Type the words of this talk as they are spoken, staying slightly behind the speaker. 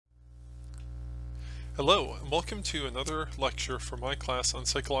Hello, and welcome to another lecture for my class on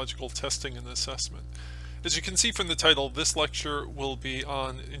psychological testing and assessment. As you can see from the title, this lecture will be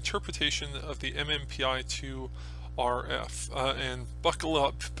on interpretation of the MMPI-2 RF. And buckle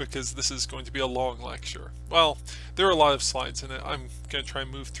up because this is going to be a long lecture. Well, there are a lot of slides in it. I'm going to try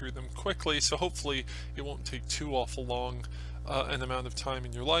and move through them quickly, so hopefully it won't take too awful long an amount of time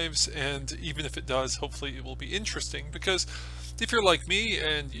in your lives, and even if it does, hopefully it will be interesting, because if you're like me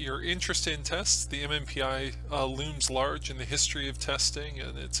and you're interested in tests, the MMPI looms large in the history of testing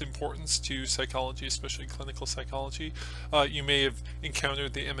and its importance to psychology, especially clinical psychology. You may have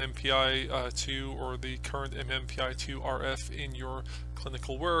encountered the MMPI-2 or the current MMPI-2 RF in your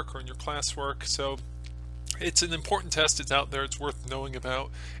clinical work or in your classwork, so it's an important test. It's out there, it's worth knowing about.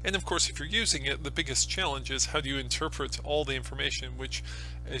 And of course, if you're using it, the biggest challenge is how do you interpret all the information which,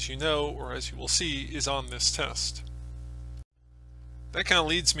 as you know, or as you will see, is on this test. That kind of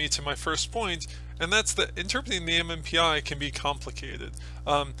leads me to my first point, and that's that interpreting the MMPI can be complicated.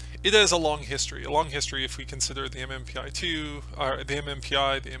 It has a long history if we consider the MMPI-2, the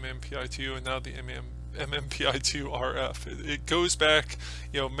MMPI, the MMPI-2, and now the MMPI-2 RF. It goes back,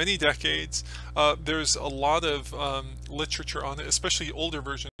 many decades. There's a lot of literature on it, especially older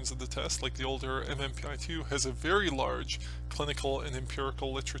versions of the test, like the older MMPI-2 has a very large clinical and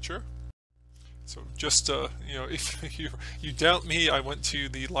empirical literature. So just, if you doubt me, I went to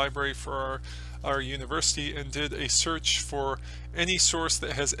the library for our university and did a search for any source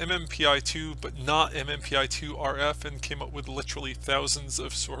that has MMPI-2 but not MMPI-2 RF and came up with literally thousands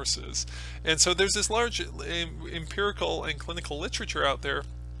of sources. And so there's this large empirical and clinical literature out there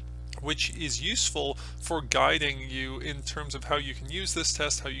which is useful for guiding you in terms of how you can use this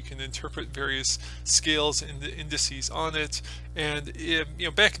test, how you can interpret various scales and the indices on it. And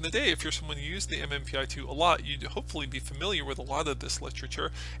back in the day, if you're someone who used the MMPI-2 a lot, you'd hopefully be familiar with a lot of this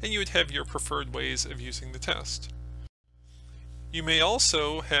literature, and you would have your preferred ways of using the test. You may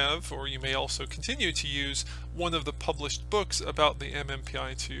also have, or you may also continue to use, one of the published books about the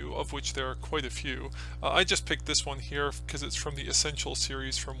MMPI-2, of which there are quite a few. I just picked this one here because it's from the Essential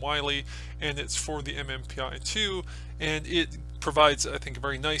series from Wiley, and it's for the MMPI-2, and it provides, I think, a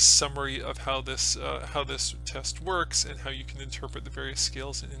very nice summary of how this test works and how you can interpret the various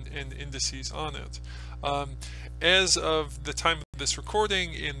scales and indices on it. As of the time of this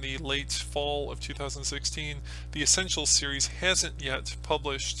recording, in the late fall of 2016, the Essentials series hasn't yet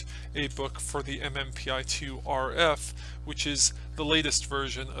published a book for the MMPI-2 RF, which is the latest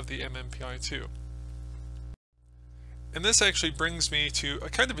version of the MMPI-2. And this actually brings me to a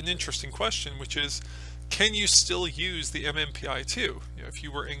kind of an interesting question, which is, can you still use the MMPI-2? If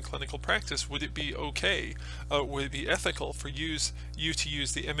you were in clinical practice, would it be okay? Would it be ethical for you to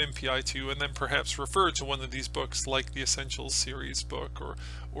use the MMPI-2 and then perhaps refer to one of these books like the Essentials series book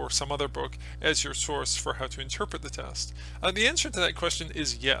or some other book as your source for how to interpret the test? The answer to that question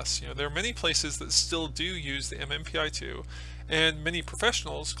is yes. There are many places that still do use the MMPI-2, and many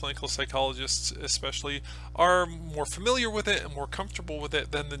professionals, clinical psychologists especially, are more familiar with it and more comfortable with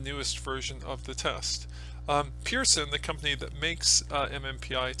it than the newest version of the test. Pearson, the company that makes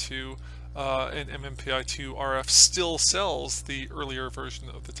MMPI-2 and MMPI-2 RF, still sells the earlier version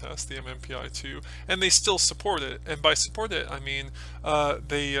of the test, the MMPI-2, and they still support it. And by support it, I mean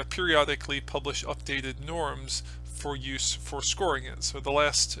they periodically publish updated norms for use for scoring it. So the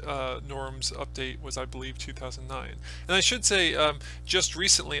last norms update was, I believe, 2009. And I should say, just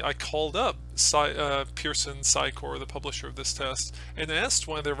recently I called up Pearson Psycor, the publisher of this test, and asked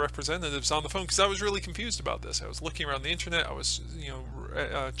one of their representatives on the phone, because I was really confused about this. I was looking around the internet, I was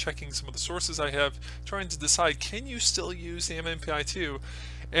checking some of the sources I have, trying to decide, can you still use the MMPI-2?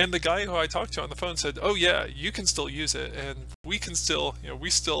 And the guy who I talked to on the phone said, oh yeah, you can still use it, and we can still, we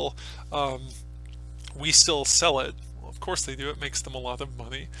still sell it. Well, of course they do. It makes them a lot of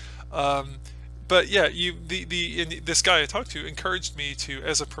money. But yeah, this guy I talked to encouraged me to,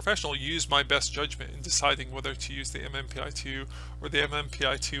 as a professional, use my best judgment in deciding whether to use the MMPI-2 or the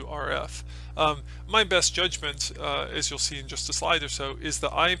MMPI-2 RF. My best judgment, as you'll see in just a slide or so, is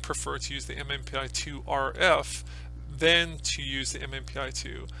that I prefer to use the MMPI-2 RF than to use the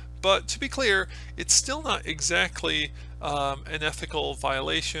MMPI-2. But to be clear, it's still not exactly an ethical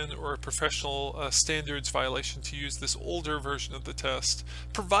violation or a professional standards violation to use this older version of the test,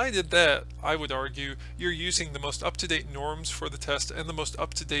 provided that, I would argue, you're using the most up-to-date norms for the test and the most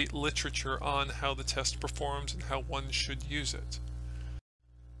up-to-date literature on how the test performs and how one should use it.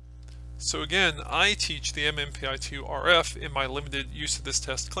 So again, I teach the MMPI-2 RF in my limited use of this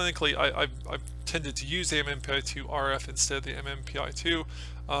test clinically. I've tended to use the MMPI-2 RF instead of the MMPI-2.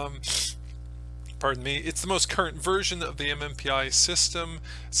 pardon me, it's the most current version of the MMPI system.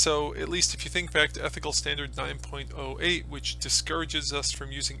 So at least if you think back to Ethical Standard 9.08, which discourages us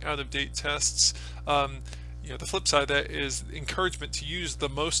from using out-of-date tests, the flip side of that is encouragement to use the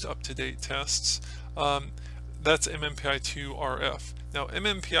most up-to-date tests. That's MMPI 2 RF. Now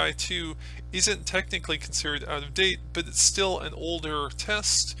MMPI 2 isn't technically considered out of date, but it's still an older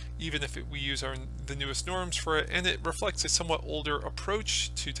test, even if we use the newest norms for it, and it reflects a somewhat older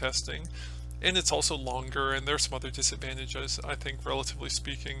approach to testing, and it's also longer, and there's some other disadvantages, I think, relatively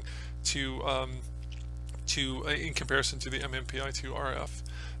speaking, in comparison to the MMPI 2 RF.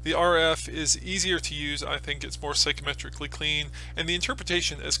 The RF is easier to use. I think it's more psychometrically clean, and the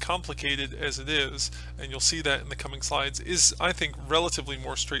interpretation, as complicated as it is, and you'll see that in the coming slides, is, I think, relatively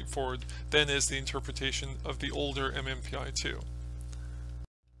more straightforward than is the interpretation of the older MMPI 2.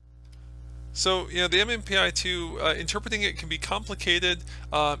 So the MMPI-2, interpreting it can be complicated.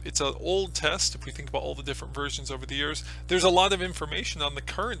 It's an old test if we think about all the different versions over the years. There's a lot of information on the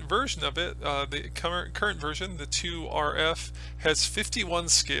current version of it. The current version, the 2RF, has 51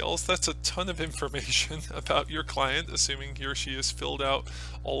 scales. That's a ton of information about your client, assuming he or she has filled out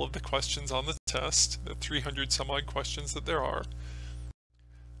all of the questions on the test, the 300 some odd questions that there are.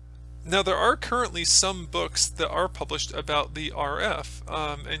 Now there are currently some books that are published about the RF,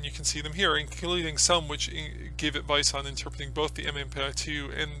 and you can see them here, including some which give advice on interpreting both the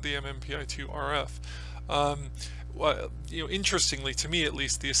MMPI-2 and the MMPI-2 RF. Interestingly, to me at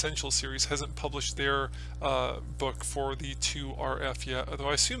least, the Essential series hasn't published their book for the 2RF yet, although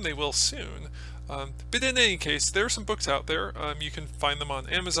I assume they will soon. But in any case, there are some books out there. You can find them on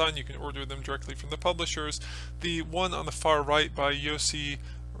Amazon. You can order them directly from the publishers. The one on the far right by Yossi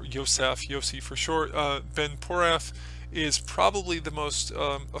for short, Ben Porath, is probably the most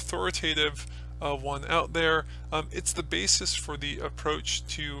authoritative one out there. It's the basis for the approach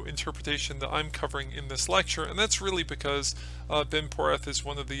to interpretation that I'm covering in this lecture, and that's really because Ben Porath is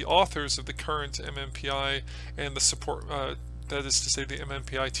one of the authors of the current MMPI and the support, that is to say the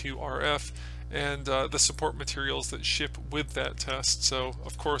MMPI-2 RF, and the support materials that ship with that test. So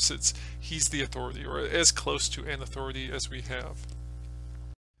of course he's the authority, or as close to an authority as we have.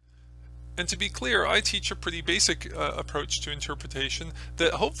 And to be clear, I teach a pretty basic approach to interpretation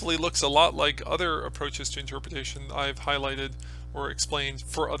that hopefully looks a lot like other approaches to interpretation I've highlighted or explained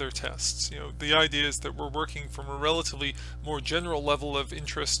for other tests. The idea is that we're working from a relatively more general level of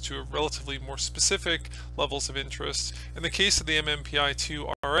interest to a relatively more specific levels of interest. In the case of the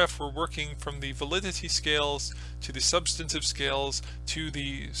MMPI-2 RF, we're working from the validity scales to the substantive scales to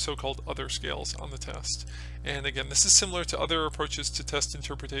the so-called other scales on the test. And again, this is similar to other approaches to test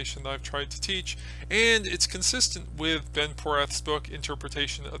interpretation that I've tried to teach, and it's consistent with Ben Porath's book,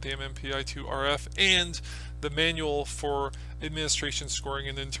 Interpretation of the MMPI-2 RF, and the manual for administration scoring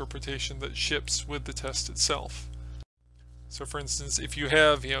and interpretation that ships with the test itself. So for instance, if you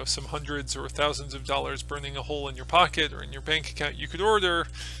have some hundreds or thousands of dollars burning a hole in your pocket or in your bank account, you could order,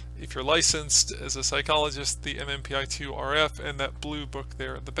 if you're licensed as a psychologist, the MMPI-2 RF, and that blue book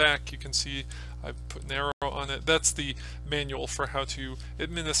there at the back, you can see I've put an arrow on it. That's the manual for how to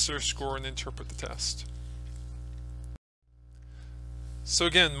administer, score, and interpret the test. So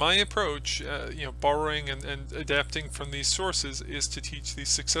again, my approach, borrowing and adapting from these sources, is to teach these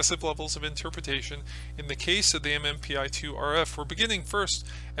successive levels of interpretation. In the case of the MMPI-2 RF, we're beginning first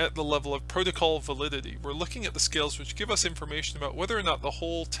at the level of protocol validity. We're looking at the scales which give us information about whether or not the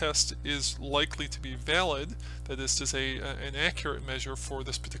whole test is likely to be valid, that is to say, an accurate measure for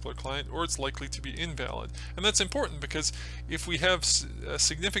this particular client, or it's likely to be invalid. And that's important because if we have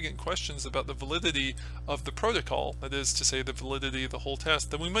significant questions about the validity of the protocol, that is to say, the validity of the whole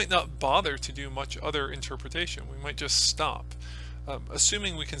test, then we might not bother to do much other interpretation. We might just stop.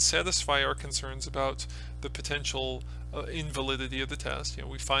 Assuming we can satisfy our concerns about the potential invalidity of the test,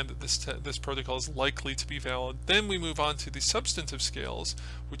 we find that this protocol is likely to be valid, then we move on to the substantive scales,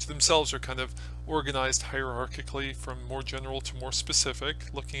 which themselves are kind of organized hierarchically from more general to more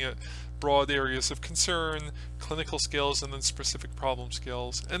specific, looking at broad areas of concern, clinical scales, and then specific problem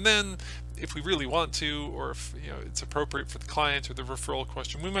scales. And then if we really want to, or if it's appropriate for the client or the referral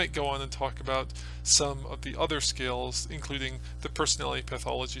question, we might go on and talk about some of the other scales, including the personality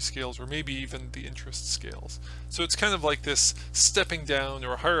pathology scales, or maybe even the interest scales. So it's kind of like this stepping down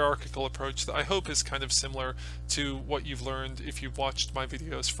or hierarchical approach that I hope is kind of similar to what you've learned if you've watched my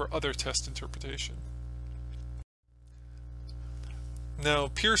videos for other test interpretation.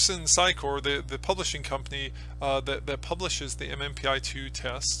 Now, Pearson Psychor, the publishing company that publishes the MMPI-2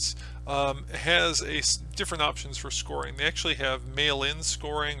 tests, has different options for scoring. They actually have mail-in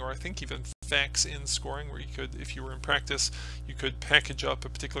scoring, or I think even fax in scoring, where you could, if you were in practice, you could package up a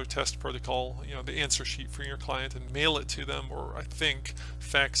particular test protocol, the answer sheet for your client, and mail it to them, or I think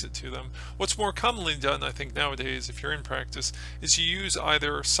fax it to them. What's more commonly done, I think, nowadays, if you're in practice, is you use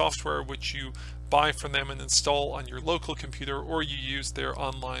either software which you buy from them and install on your local computer, or you use their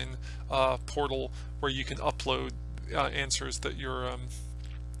online portal where you can upload answers that your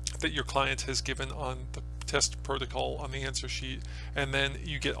client has given on the test protocol on the answer sheet, and then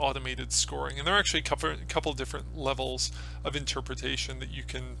you get automated scoring. And there are actually a couple different levels of interpretation that you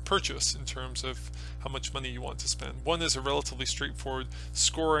can purchase in terms of how much money you want to spend. One is a relatively straightforward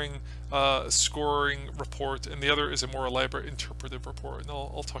scoring report, and the other is a more elaborate interpretive report. And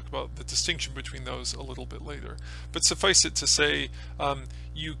I'll talk about the distinction between those a little bit later. But suffice it to say,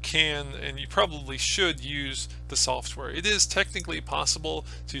 you can and you probably should use the software. It is technically possible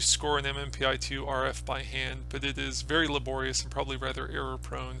to score an MMPI-2 RF by hand, but it is very laborious and probably rather error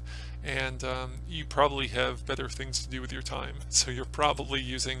prone, and you probably have better things to do with your time, so you're probably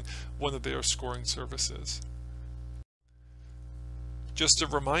using one of their scoring services. Just a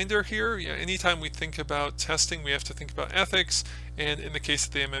reminder here, anytime we think about testing, we have to think about ethics, and in the case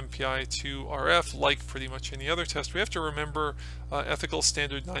of the MMPI-2 RF, like pretty much any other test, we have to remember Ethical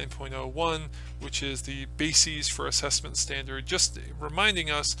Standard 9.01, which is the bases for assessment standard, just reminding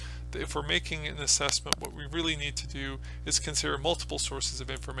us that if we're making an assessment, what we really need to do is consider multiple sources of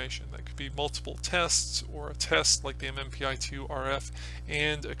information. That could be multiple tests, or a test like the MMPI-2 RF,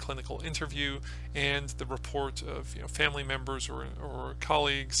 and a clinical interview, and the report of family members or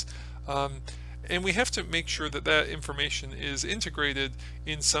colleagues. And we have to make sure that that information is integrated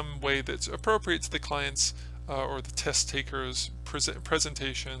in some way that's appropriate to the client's or the test taker's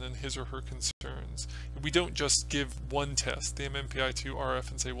presentation and his or her concerns. We don't just give one test, the MMPI-2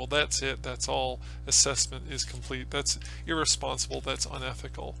 RF, and say, well, that's it, that's all, assessment is complete. That's irresponsible, that's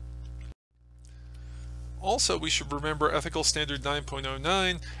unethical. Also, we should remember Ethical Standard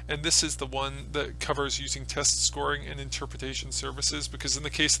 9.09, and this is the one that covers using test scoring and interpretation services, because in the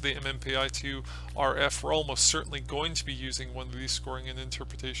case of the MMPI-2 RF, we're almost certainly going to be using one of these scoring and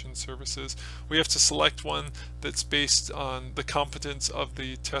interpretation services. We have to select one that's based on the competence of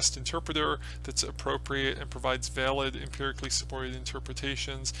the test interpreter, that's appropriate and provides valid, empirically supported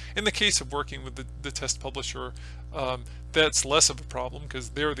interpretations. In the case of working with the test publisher, that's less of a problem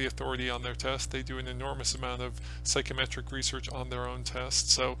because they're the authority on their test. They do an enormous amount of psychometric research on their own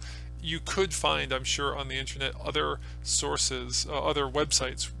tests. So you could find, I'm sure, on the internet other sources, other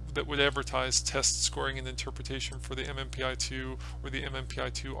websites that would advertise test scoring and interpretation for the MMPI-2 or the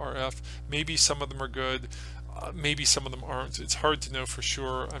MMPI-2 RF. Maybe some of them are good, maybe some of them aren't. It's hard to know for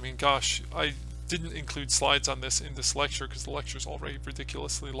sure. I mean, gosh, I didn't include slides on this in this lecture because the lecture is already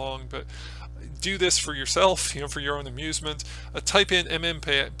ridiculously long, but do this for yourself, for your own amusement. Type in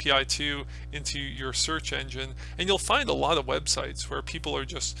MMPI-2 into your search engine, and you'll find a lot of websites where people are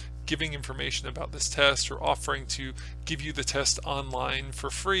just giving information about this test or offering to give you the test online for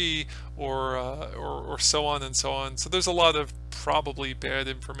free, or so on and so on. So there's a lot of probably bad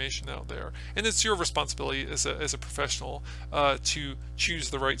information out there, and it's your responsibility as a professional to choose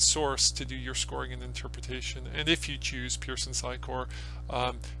the right source to do your scoring and interpretation. And if you choose Pearson Scicore,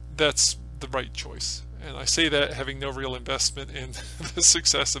 that's the right choice. And I say that having no real investment in the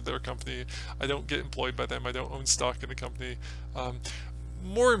success of their company. I don't get employed by them. I don't own stock in the company.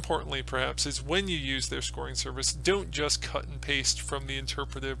 More importantly, perhaps, is when you use their scoring service, don't just cut and paste from the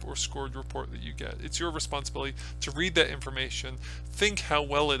interpretive or scored report that you get. It's your responsibility to read that information, think how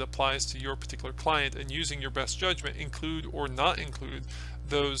well it applies to your particular client, and using your best judgment, include or not include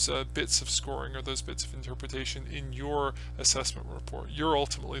those bits of scoring or those bits of interpretation in your assessment report. You're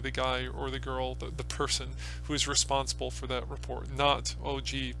ultimately the guy or the girl, the person who is responsible for that report, not, oh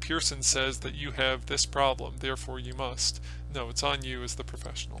gee, Pearson says that you have this problem, therefore you must. No, it's on you as the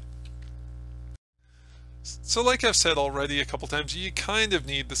professional. So like I've said already a couple times, you kind of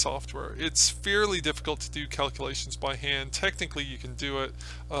need the software. It's fairly difficult to do calculations by hand. Technically you can do it.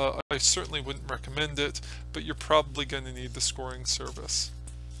 I certainly wouldn't recommend it, but you're probably going to need the scoring service.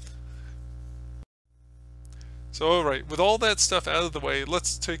 So alright, with all that stuff out of the way,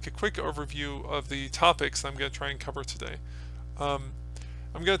 let's take a quick overview of the topics I'm going to try and cover today. I'm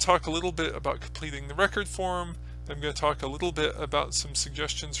going to talk a little bit about completing the record form. I'm going to talk a little bit about some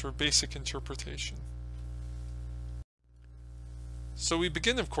suggestions for basic interpretation. So we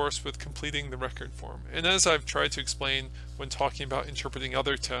begin, of course, with completing the record form. And as I've tried to explain when talking about interpreting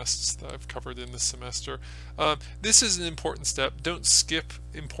other tests that I've covered in this semester, this is an important step. Don't skip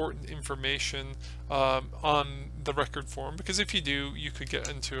important information on the record form, because if you do, you could get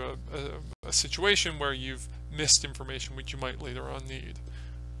into a situation where you've missed information which you might later on need.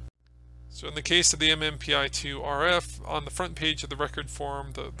 So in the case of the MMPI-2 on the front page of the record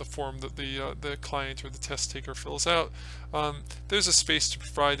form, the form that the client or the test taker fills out, there's a space to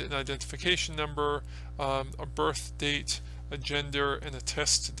provide an identification number, a birth date, a gender, and a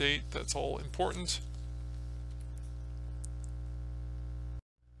test date. That's all important.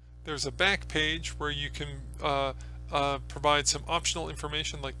 There's a back page where you can provide some optional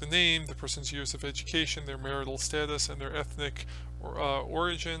information like the name, the person's years of education, their marital status, and their ethnic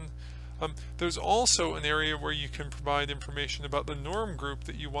origin. There's also an area where you can provide information about the norm group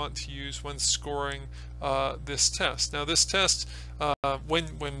that you want to use when scoring this test. Now this test,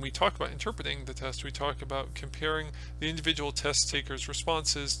 when we talk about interpreting the test, we talk about comparing the individual test taker's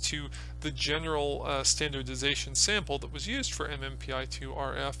responses to the general standardization sample that was used for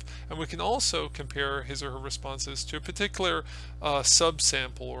MMPI-2 and we can also compare his or her responses to a particular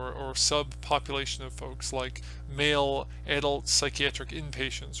subsample or subpopulation of folks, like male adult psychiatric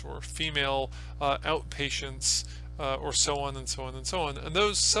inpatients or female outpatients, or so on and so on and so on. And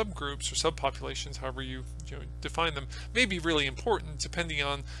those subgroups or subpopulations, however you define them, may be really important depending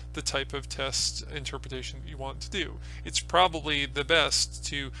on the type of test interpretation that you want to do. It's probably the best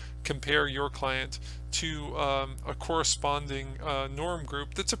to compare your client to a corresponding norm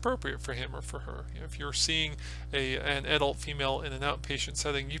group that's appropriate for him or for her. If you're seeing an adult female in an outpatient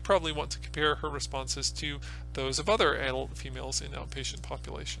setting, you probably want to compare her responses to those of other adult females in outpatient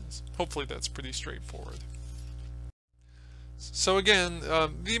populations. Hopefully that's pretty straightforward. So again,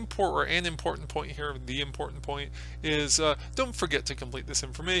 the important point here is don't forget to complete this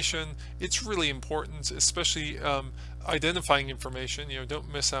information. It's really important, especially identifying information.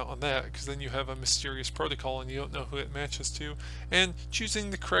 Don't miss out on that, because then you have a mysterious protocol and you don't know who it matches to. And choosing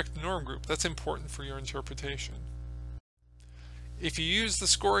the correct norm group, that's important for your interpretation. If you use the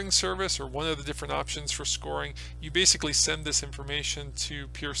scoring service or one of the different options for scoring, you basically send this information to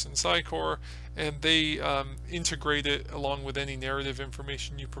Pearson PsyCor, and they integrate it along with any narrative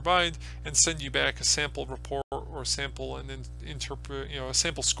information you provide and send you back a sample report or a sample a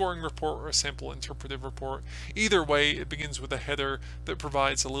sample scoring report or a sample interpretive report. Either way, it begins with a header that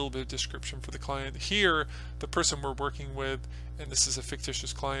provides a little bit of description for the client. Here, the person we're working with, and this is a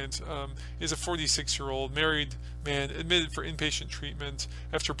fictitious client, is a 46-year-old married man admitted for inpatient treatment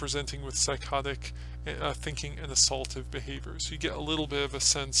after presenting with psychotic thinking and assaultive behavior. So you get a little bit of a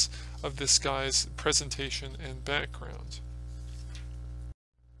sense of this guy's presentation and background.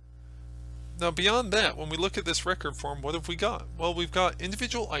 Now beyond that, when we look at this record form, what have we got? Well, we've got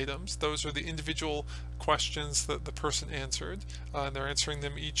individual items. Those are the individual questions that the person answered. And they're answering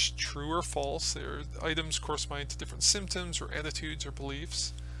them each true or false. Their items corresponding to different symptoms or attitudes or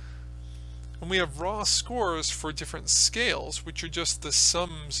beliefs. And we have raw scores for different scales, which are just the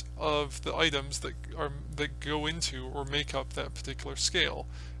sums of the items that go into or make up that particular scale.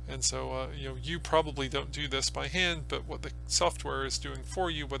 And so you probably don't do this by hand, but what the software is doing for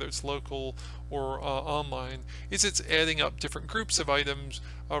you, whether it's local or online, is it's adding up different groups of items,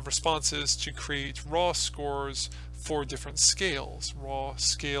 responses, to create raw scores for different scales, raw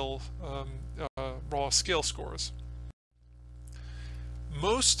scale scores.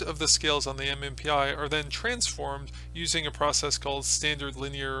 Most of the scales on the MMPI are then transformed using a process called standard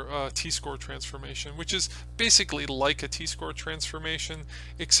linear t-score transformation, which is basically like a t-score transformation,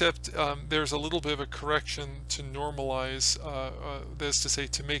 except there's a little bit of a correction to normalize, that is to say,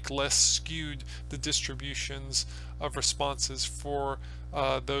 to make less skewed the distributions of responses for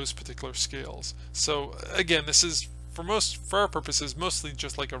those particular scales. So again, this is for our purposes mostly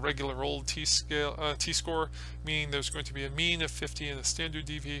just like a regular old t-score, meaning there's going to be a mean of 50 and a standard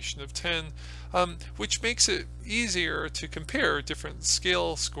deviation of 10, which makes it easier to compare different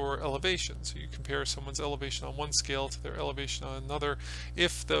scale score elevations. So you compare someone's elevation on one scale to their elevation on another.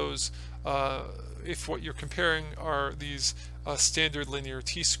 If what you're comparing are these standard linear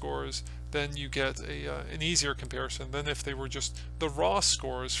t-scores, then you get an easier comparison than if they were just the raw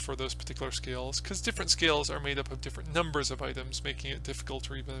scores for those particular scales, because different scales are made up of different numbers of items, making it difficult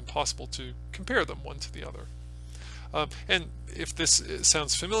or even impossible to compare them one to the other. And if this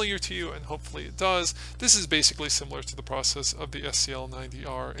sounds familiar to you, and hopefully it does, this is basically similar to the process of the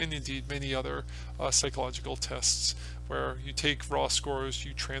SCL90R and indeed many other psychological tests, where you take raw scores,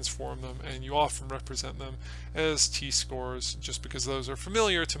 you transform them, and you often represent them as t-scores, just because those are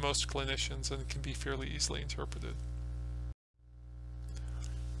familiar to most clinicians and can be fairly easily interpreted.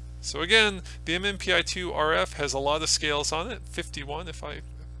 So again, the MMPI-2 has a lot of scales on it, 51 if I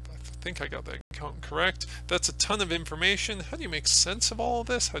think I got that count correct. That's a ton of information. How do you make sense of all of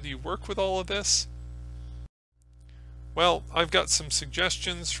this? How do you work with all of this? Well, I've got some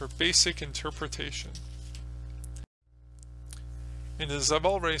suggestions for basic interpretation. And as I've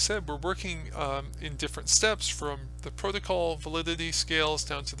already said, we're working in different steps from the protocol validity scales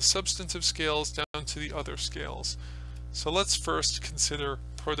down to the substantive scales down to the other scales. So let's first consider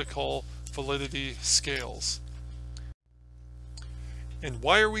protocol validity scales. And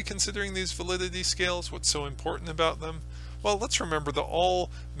why are we considering these validity scales? What's so important about them? Well, let's remember that all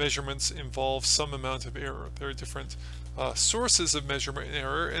measurements involve some amount of error. There are different sources of measurement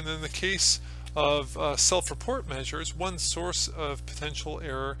error, and in the case of self-report measures, one source of potential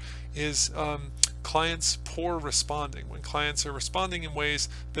error is clients poor responding, when clients are responding in ways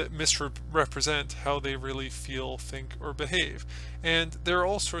that misrepresent how they really feel, think, or behave. And there are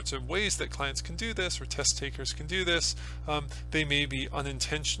all sorts of ways that clients can do this, or test takers can do this. They may be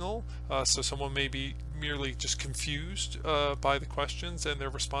unintentional, so someone may be merely just confused by the questions and they're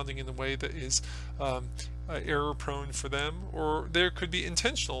responding in a way that is error prone for them, or there could be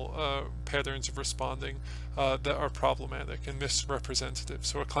intentional patterns of responding that are problematic and misrepresentative.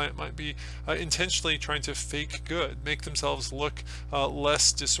 So a client might be intentionally trying to fake good, make themselves look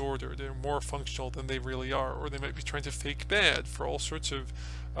less disordered and more functional than they really are, or they might be trying to fake bad for all sorts of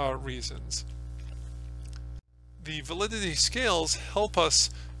reasons. The validity scales help us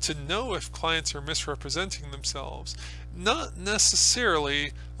to know if clients are misrepresenting themselves, not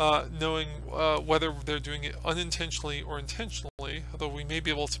necessarily knowing whether they're doing it unintentionally or intentionally, although we may be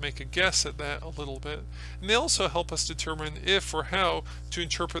able to make a guess at that a little bit. And they also help us determine if or how to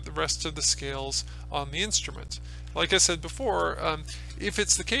interpret the rest of the scales on the instrument. Like I said before, if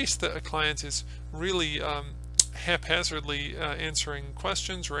it's the case that a client is really haphazardly answering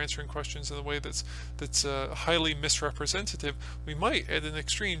questions, or answering questions in a way that's highly misrepresentative, we might at an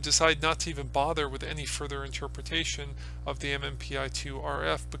extreme decide not to even bother with any further interpretation of the MMPI-2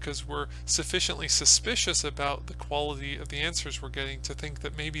 RF because we're sufficiently suspicious about the quality of the answers we're getting to think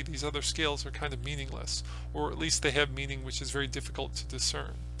that maybe these other scales are kind of meaningless, or at least they have meaning which is very difficult to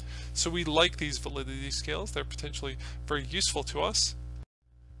discern. So we like these validity scales. They're potentially very useful to us.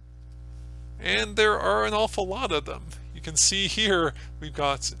 And there are an awful lot of them. You can see here we've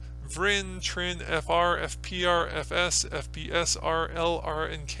got VRIN, TRIN, FR, FPR, FS, FBSR,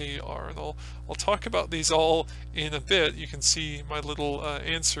 LR, and KR. And I'll talk about these all in a bit. You can see my little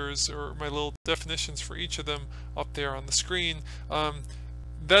answers, or my little definitions for each of them up there on the screen.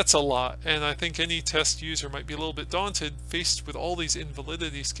 That's a lot, and I think any test user might be a little bit daunted faced with all these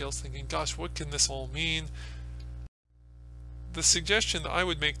invalidity scales, thinking, gosh, what can this all mean? The suggestion that I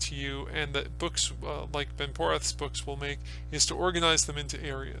would make to you, and that books like Ben Porath's books will make, is to organize them into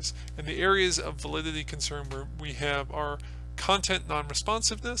areas. And the areas of validity concern where we have our content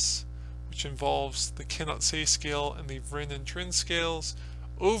non-responsiveness, which involves the cannot say scale and the VRIN and TRIN scales.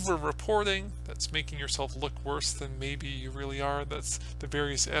 Over-reporting, that's making yourself look worse than maybe you really are, that's the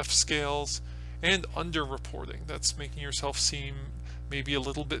various F scales. And under-reporting, that's making yourself seem maybe a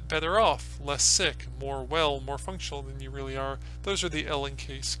little bit better off, less sick, more well, more functional than you really are. Those are the L and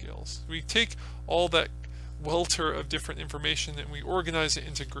K scales. We take all that welter of different information and we organize it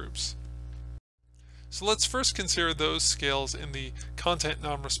into groups. So let's first consider those scales in the content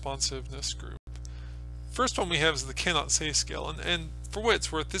non-responsiveness group. First one we have is the cannot say scale, and for what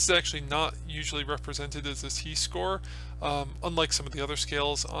it's worth, this is actually not usually represented as a t-score, unlike some of the other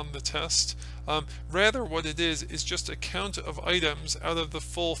scales on the test. Rather, what it is just a count of items out of the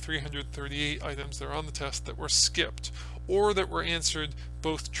full 338 items that are on the test that were skipped, or that were answered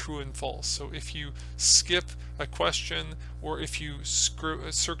both true and false. So if you skip a question, or if you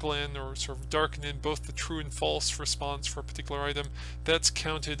circle in or sort of darken in both the true and false response for a particular item, that's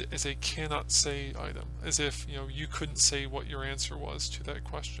counted as a cannot say item, as if you couldn't say what your answer was to that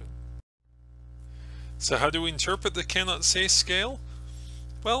question. So how do we interpret the cannot say scale?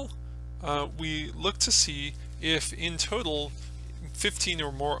 Well, we look to see if in total 15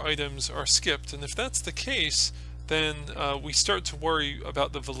 or more items are skipped, and if that's the case, then we start to worry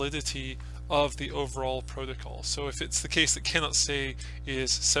about the validity of the overall protocol. So if it's the case that cannot say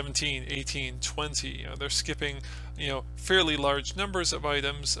is 17, 18, 20, they're skipping fairly large numbers of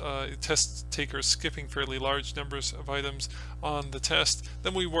items, test takers skipping fairly large numbers of items on the test,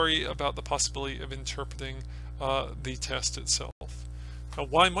 then we worry about the possibility of interpreting the test itself. Now,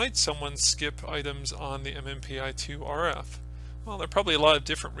 why might someone skip items on the MMPI-2 RF? Well, there are probably a lot of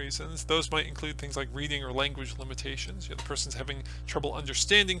different reasons. Those might include things like reading or language limitations. The person's having trouble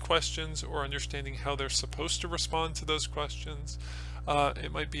understanding questions or understanding how they're supposed to respond to those questions.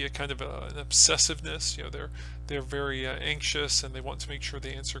 It might be a kind of an obsessiveness. They're very anxious and they want to make sure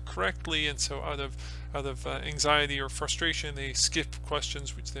they answer correctly, and so out of anxiety or frustration, they skip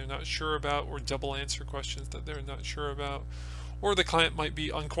questions which they're not sure about, or double answer questions that they're not sure about. or the client might be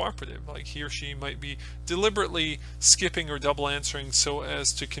uncooperative, like he or she might be deliberately skipping or double answering so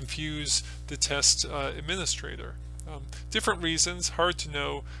as to confuse the test administrator. Different reasons, hard to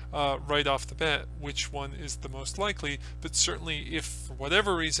know right off the bat which one is the most likely, but certainly if for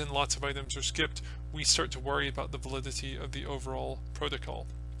whatever reason lots of items are skipped, we start to worry about the validity of the overall protocol.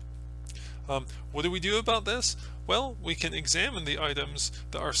 What do we do about this? Well, we can examine the items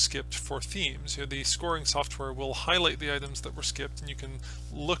that are skipped for themes. The scoring software will highlight the items that were skipped, and you can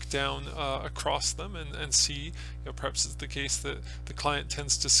look down across them and see, perhaps it's the case that the client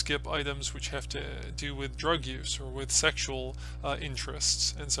tends to skip items which have to do with drug use or with sexual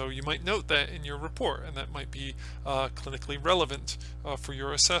interests, and so you might note that in your report, and that might be clinically relevant for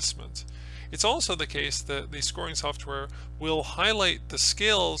your assessment. It's also the case that the scoring software will highlight the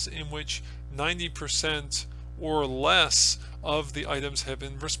scales in which 90% or less of the items have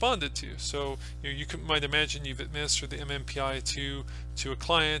been responded to. So you might imagine you've administered the MMPI to a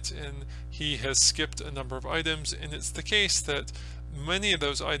client and he has skipped a number of items, and it's the case that many of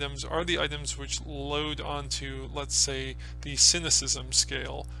those items are the items which load onto, let's say, the cynicism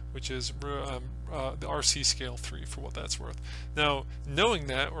scale, which is the RC scale 3 for what that's worth. Now, knowing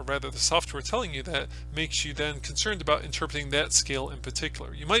that, or rather the software telling you that, makes you then concerned about interpreting that scale in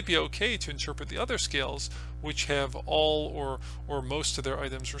particular. You might be okay to interpret the other scales which have all or most of their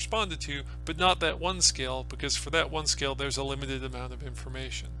items responded to, but not that one scale, because for that one scale there's a limited amount of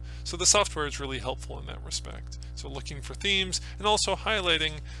information. So the software is really helpful in that respect. So looking for themes and also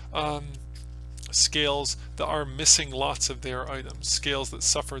highlighting scales that are missing lots of their items, scales that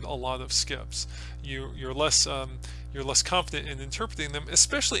suffered a lot of skips. You're less confident in interpreting them,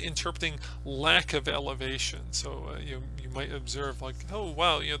 especially interpreting lack of elevation. So you might observe, like, oh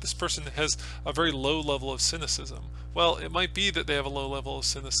wow, this person has a very low level of cynicism. Well, it might be that they have a low level of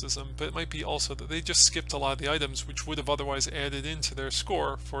cynicism, but it might be also that they just skipped a lot of the items which would have otherwise added into their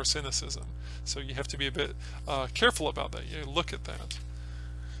score for cynicism. So you have to be a bit careful about that. You look at that.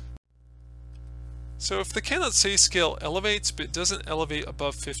 So if the cannot say scale elevates but doesn't elevate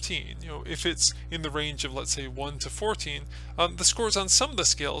above 15, if it's in the range of, let's say, 1 to 14, the scores on some of the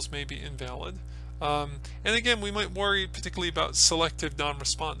scales may be invalid. And again, we might worry particularly about selective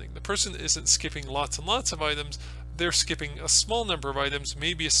non-responding. The person isn't skipping lots and lots of items, they're skipping a small number of items,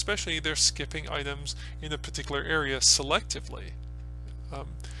 maybe especially they're skipping items in a particular area selectively.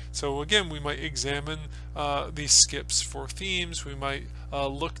 So again, we might examine these skips for themes. We might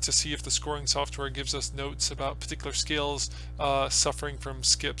look to see if the scoring software gives us notes about particular scales suffering from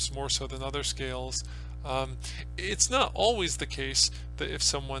skips more so than other scales. It's not always the case that if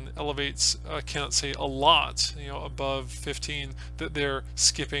someone elevates cannot say a lot, above 15, that they're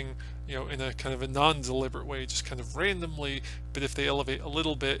skipping in a kind of a non-deliberate way, just kind of randomly. But if they elevate a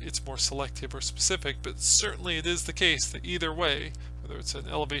little bit, it's more selective or specific. But certainly it is the case that either way, whether it's an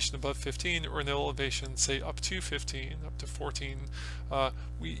elevation above 15 or an elevation, say, up to 15, up to 14,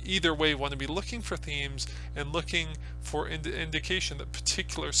 we either way want to be looking for themes and looking for indication that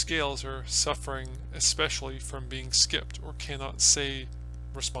particular scales are suffering, especially from being skipped or cannot say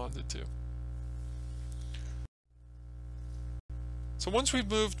responded to. So once we've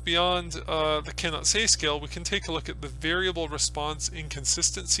moved beyond the cannot say scale, we can take a look at the variable response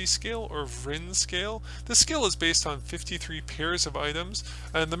inconsistency scale, or VRIN scale. This scale is based on 53 pairs of items,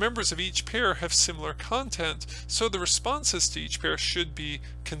 and the members of each pair have similar content, so the responses to each pair should be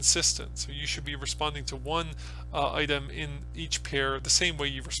consistent. So you should be responding to one item in each pair the same way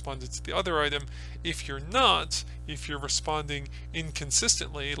you responded to the other item. If you're not, if you're responding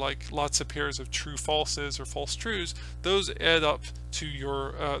inconsistently, like lots of pairs of true falses or false trues, those add up to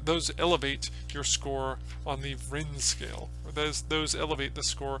your those elevate your score on the VRIN scale, or those elevate the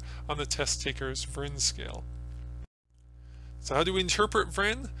score on the test taker's VRIN scale. So how do we interpret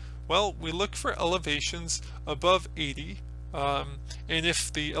VRIN? Well, we look for elevations above 80. And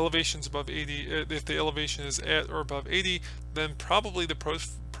if the elevation's above 80, if the elevation is at or above 80, then probably the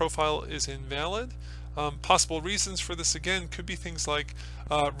profile is invalid. Possible reasons for this, again, could be things like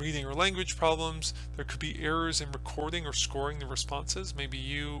reading or language problems. There could be errors in recording or scoring the responses. Maybe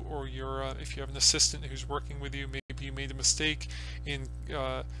you or your, if you have an assistant who's working with you, maybe you made a mistake in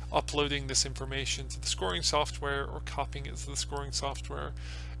uploading this information to the scoring software or copying it to the scoring software.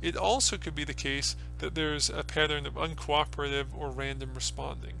 It also could be the case that there's a pattern of uncooperative or random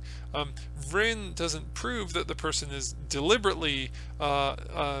responding. VRIN doesn't prove that the person is deliberately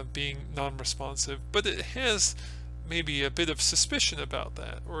being non-responsive, but it has maybe a bit of suspicion about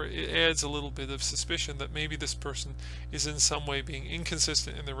that, or it adds a little bit of suspicion that maybe this person is in some way being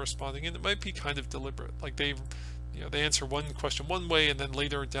inconsistent in their responding, and it might be kind of deliberate, like they answer one question one way, and then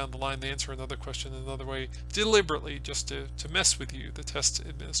later down the line they answer another question another way, deliberately, just to mess with you, the test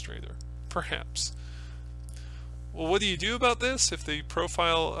administrator, perhaps. Well, what do you do about this if the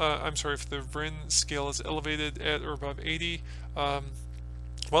profile, if the VRIN scale is elevated at or above 80?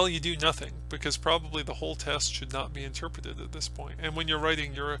 Well, you do nothing, because probably the whole test should not be interpreted at this point. And when you're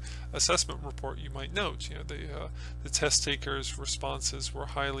writing your assessment report, you might note, the test taker's responses were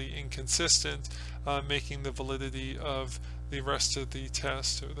highly inconsistent, making the validity of the rest of the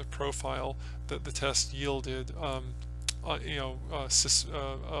test, or the profile that the test yielded, of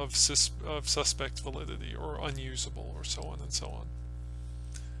suspect validity, or unusable, or so on and so on.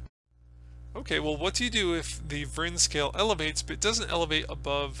 Okay, well, what do you do if the VRIN scale elevates, but it doesn't elevate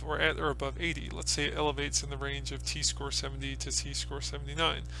above or at or above 80? Let's say it elevates in the range of t-score 70 to t-score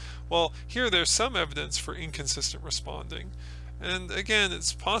 79. Well, here there's some evidence for inconsistent responding. And again,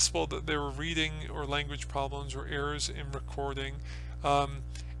 it's possible that there were reading or language problems or errors in recording.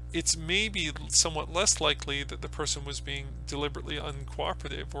 It's maybe somewhat less likely that the person was being deliberately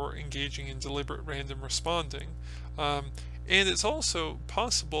uncooperative or engaging in deliberate random responding. And it's also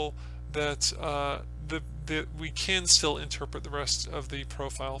possible that we can still interpret the rest of the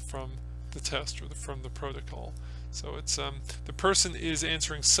profile from the test, or from the protocol. So it's the person is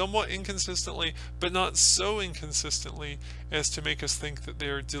answering somewhat inconsistently, but not so inconsistently as to make us think that they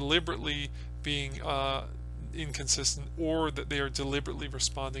are deliberately being inconsistent, or that they are deliberately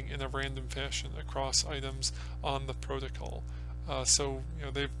responding in a random fashion across items on the protocol. So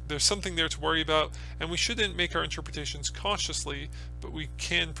there's something there to worry about, and we shouldn't make our interpretations cautiously, but we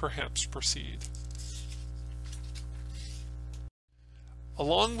can perhaps proceed.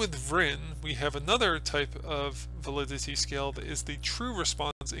 Along with VRIN, we have another type of validity scale that is the true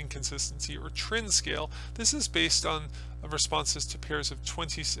response inconsistency, or TRIN scale. This is based on responses to pairs of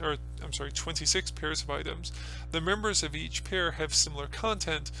 26 pairs of items. The members of each pair have similar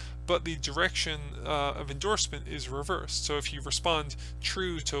content, but the direction of endorsement is reversed. So if you respond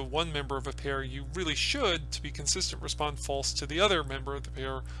true to one member of a pair, you really should, to be consistent, respond false to the other member of the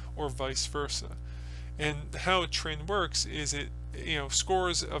pair, or vice versa. And how TRIN works is it,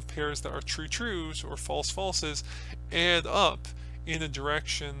 scores of pairs that are true trues or false falses add up in a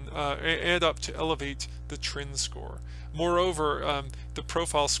direction, add up to elevate the TRIN score. Moreover, the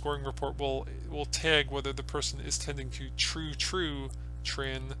profile scoring report will tag whether the person is tending to true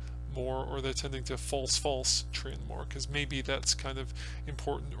TRIN more, or they're tending to false TRIN more, because maybe that's kind of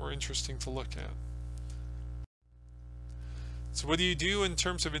important or interesting to look at. So what do you do in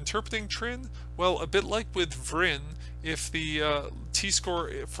terms of interpreting TRIN? Well, a bit like with VRIN, if the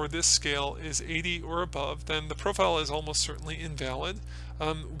t-score for this scale is 80 or above, then the profile is almost certainly invalid.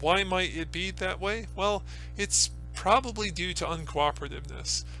 Why might it be that way? Well, it's probably due to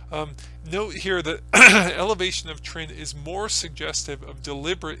uncooperativeness. Note here that elevation of TRIN is more suggestive of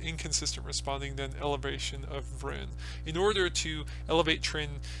deliberate inconsistent responding than elevation of VRIN. In order to elevate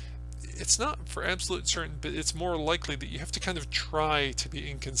TRIN, it's not for absolute certain, but it's more likely that you have to kind of try to be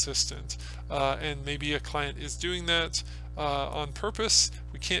inconsistent, and maybe a client is doing that on purpose.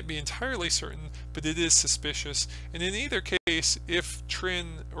 We can't be entirely certain, but it is suspicious. And in either case, if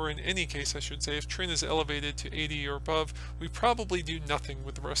TRIN, or in any case I should say, if TRIN is elevated to 80 or above, we probably do nothing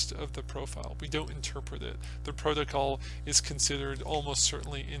with the rest of the profile. We don't interpret it. The protocol is considered almost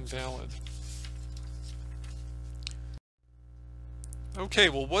certainly invalid. Okay,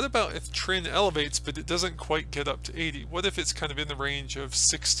 well, what about if TRIN elevates but it doesn't quite get up to 80? What if it's kind of in the range of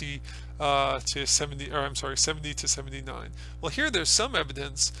 60 to 70, or I'm sorry, 70 to 79? Well, here there's some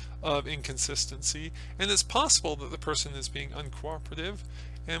evidence of inconsistency, and it's possible that the person is being uncooperative.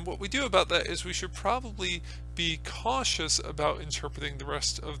 And what we do about that is we should probably be cautious about interpreting the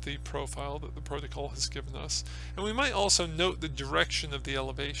rest of the profile that the protocol has given us. And we might also note the direction of the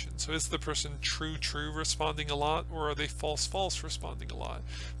elevation. So is the person true responding a lot, or are they false responding a lot?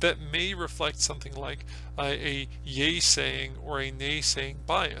 That may reflect something like a yay saying or a nay saying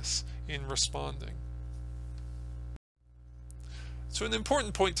bias in responding. So an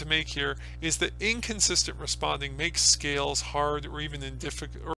important point to make here is that inconsistent responding makes scales hard, or even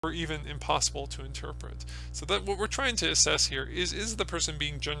impossible to interpret. So that what we're trying to assess here is the person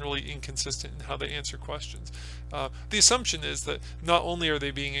being generally inconsistent in how they answer questions. The assumption is that not only are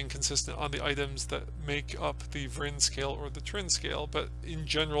they being inconsistent on the items that make up the VRIN scale or the TRIN scale, but in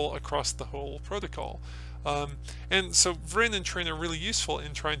general across the whole protocol. And so VRIN and TRIN are really useful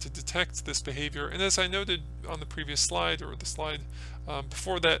in trying to detect this behavior. And as I noted on the previous slide, or the slide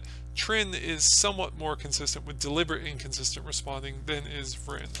before that, TRIN is somewhat more consistent with deliberate inconsistent responding than is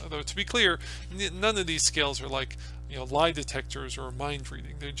VRIN. Although, to be clear, none of these scales are like lie detectors or mind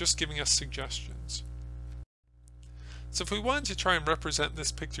reading. They're just giving us suggestions. So if we wanted to try and represent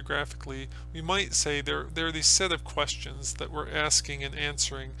this pictographically, we might say there are these set of questions that we're asking and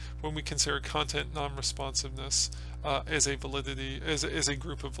answering when we consider content non-responsiveness as a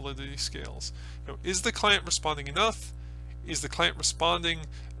group of validity scales. Is the client responding enough? Is the client responding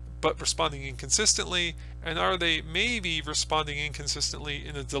but responding inconsistently? And are they maybe responding inconsistently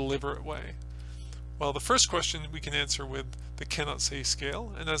in a deliberate way? Well, the first question we can answer with the cannot say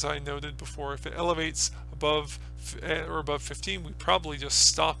scale, and as I noted before, if it elevates above 15, we probably just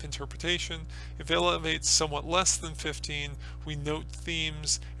stop interpretation. If it elevates somewhat less than 15, we note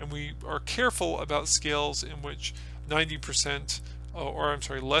themes, and we are careful about scales in which 90%,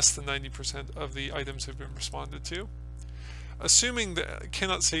 less than 90% of the items have been responded to. Assuming that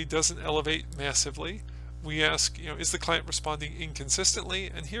cannot say doesn't elevate massively, we ask, is the client responding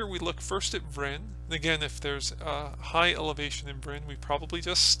inconsistently? And here we look first at VRIN. And again, if there's a high elevation in VRIN, we probably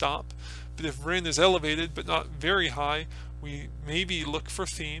just stop. But if VRIN is elevated but not very high, we maybe look for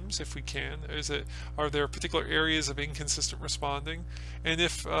themes if we can. Are there particular areas of inconsistent responding? And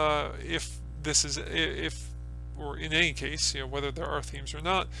if or in any case, whether there are themes or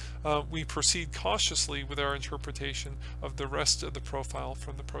not, we proceed cautiously with our interpretation of the rest of the profile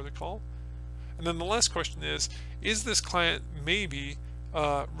from the protocol. And then the last question is this client maybe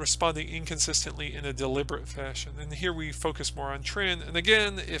responding inconsistently in a deliberate fashion? And here we focus more on TRIN. And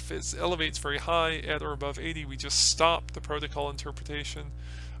again, if it elevates very high at or above 80, we just stop the protocol interpretation.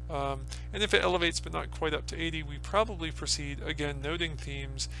 And if it elevates but not quite up to 80, we probably proceed, again, noting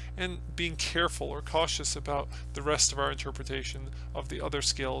themes and being careful or cautious about the rest of our interpretation of the other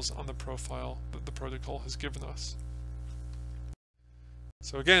scales on the profile that the protocol has given us.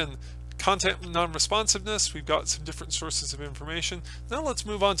 So again, content non-responsiveness, we've got some different sources of information. Now let's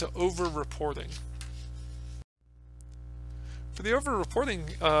move on to over-reporting. For the over-reporting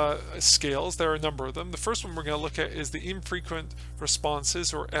scales, there are a number of them. The first one we're going to look at is the infrequent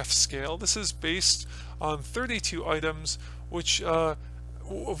responses, or F scale. This is based on 32 items which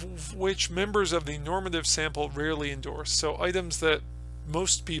members of the normative sample rarely endorse. So items that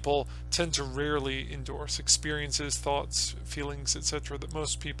most people tend to rarely endorse, experiences, thoughts, feelings, etc., that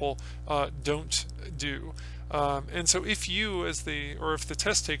most people don't do. And so if you, if the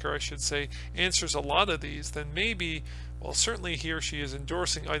test taker, I should say, answers a lot of these, then maybe, well, certainly he or she is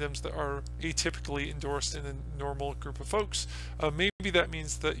endorsing items that are atypically endorsed in a normal group of folks. Maybe that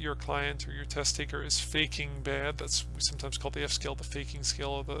means that your client or your test taker is faking bad. That's sometimes called the F scale, the faking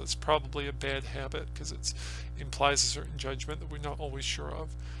scale, although it's probably a bad habit because it implies a certain judgment that we're not always sure of.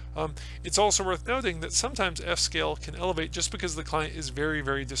 It's also worth noting that sometimes F scale can elevate just because the client is very,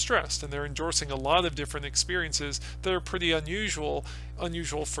 very distressed and they're endorsing a lot of different experiences that are pretty unusual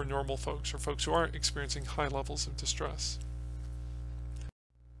for normal folks or folks who aren't experiencing high levels of distress.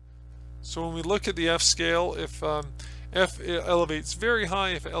 So when we look at the F scale, if F elevates very high,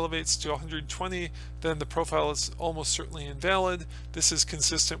 if it elevates to 120, then the profile is almost certainly invalid. This is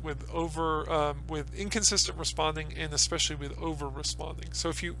consistent with inconsistent responding and especially with over responding. So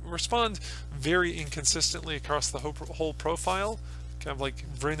if you respond very inconsistently across the whole profile, kind of like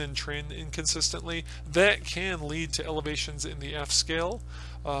VRIN and TRIN inconsistently, that can lead to elevations in the F scale.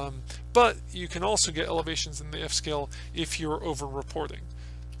 But you can also get elevations in the F scale if you're over reporting.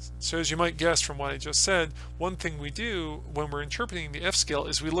 So as you might guess from what I just said, one thing we do when we're interpreting the F scale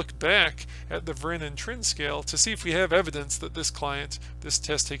is we look back at the VRIN and TRIN scale to see if we have evidence that this client, this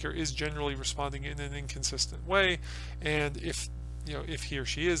test taker, is generally responding in an inconsistent way. And if he or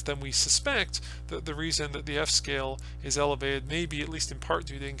she is, then we suspect that the reason that the F scale is elevated may be at least in part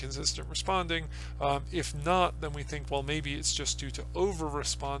due to inconsistent responding. If not, then we think, well, maybe it's just due to over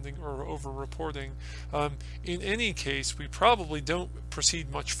responding or over reporting. In any case, we probably don't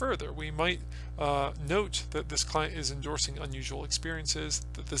proceed much further. We might note that this client is endorsing unusual experiences,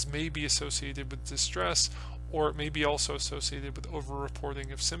 that this may be associated with distress, or it may be also associated with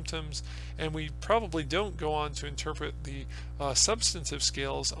over-reporting of symptoms, and we probably don't go on to interpret the substantive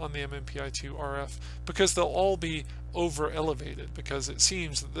scales on the MMPI-2 RF because they'll all be over-elevated, because it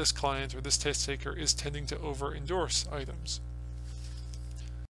seems that this client or this test taker is tending to over-endorse items.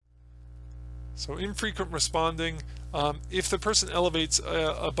 So infrequent responding, if the person elevates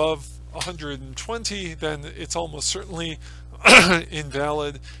above 120, then it's almost certainly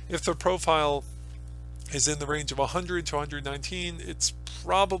invalid. If the profile is in the range of 100 to 119, it's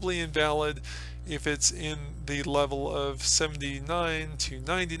probably invalid. If it's in the level of 79 to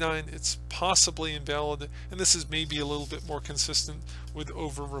 99, it's possibly invalid, and this is maybe a little bit more consistent with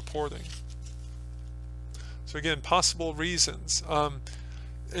over-reporting. So again, possible reasons.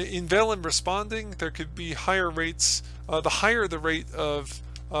 Invalid responding, there could be higher rates. The higher the rate of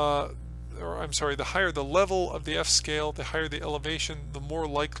the higher the level of the F scale, the higher the elevation, the more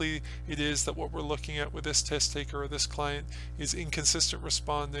likely it is that what we're looking at with this test taker or this client is inconsistent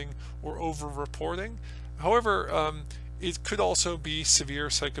responding or over-reporting. However, it could also be severe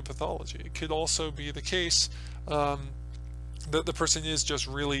psychopathology. It could also be the case that the person is just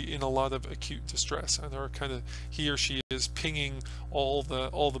really in a lot of acute distress, and are he or she is pinging all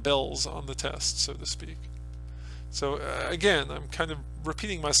the bells on the test, so to speak. So again, I'm kind of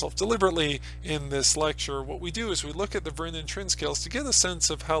repeating myself deliberately in this lecture. What we do is we look at the Vrin and Trin scales to get a sense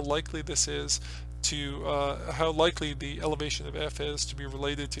of how likely this is to how likely the elevation of F is to be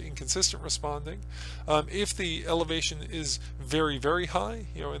related to inconsistent responding. If the elevation is very, very high,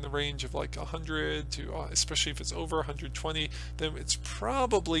 in the range of like 100 to, especially if it's over 120, then it's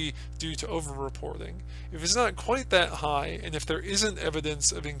probably due to over-reporting. If it's not quite that high, and if there isn't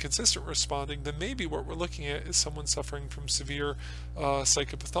evidence of inconsistent responding, then maybe what we're looking at is someone suffering from severe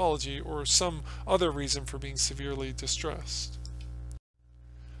psychopathology or some other reason for being severely distressed.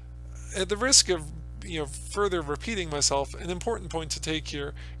 At the risk of further repeating myself, an important point to take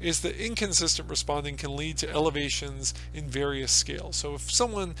here is that inconsistent responding can lead to elevations in various scales. So if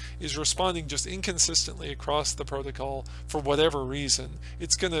someone is responding just inconsistently across the protocol for whatever reason,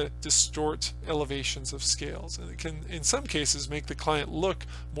 it's going to distort elevations of scales, and it can in some cases make the client look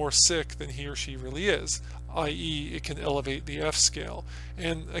more sick than he or she really is, i.e. it can elevate the F scale.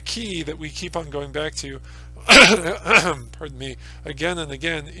 And a key that we keep on going back to pardon me, again and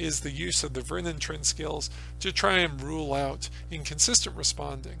again, is the use of the Vrin and Trin scales to try and rule out inconsistent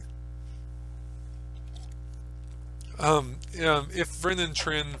responding. If Vrin and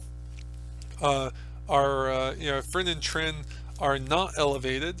Trin are not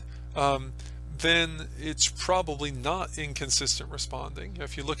elevated, then it's probably not inconsistent responding.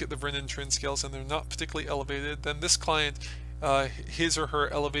 If you look at the Vrin and Trin scales and they're not particularly elevated, then this client, his or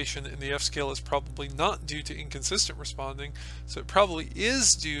her elevation in the F scale is probably not due to inconsistent responding, so it probably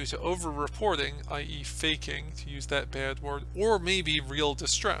is due to over-reporting, i.e. faking, to use that bad word, or maybe real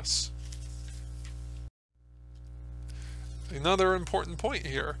distress. Another important point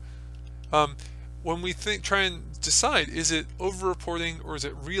here, when we try and decide, is it over-reporting or is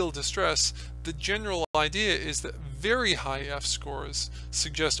it real distress, the general idea is that very high F scores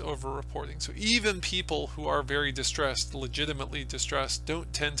suggest over-reporting. So even people who are very distressed, legitimately distressed,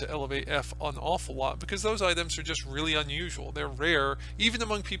 don't tend to elevate F an awful lot because those items are just really unusual. They're rare, even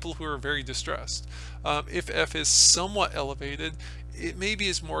among people who are very distressed. If F is somewhat elevated, it maybe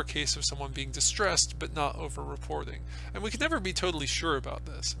is more a case of someone being distressed but not over-reporting. And we can never be totally sure about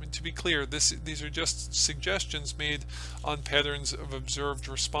this. I mean, to be clear, these are just suggestions made on patterns of observed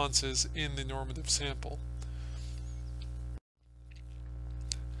responses in the normative sample.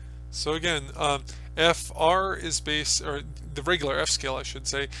 So again, FR is based, or the regular F scale I should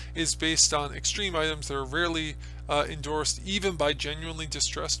say, is based on extreme items that are rarely endorsed even by genuinely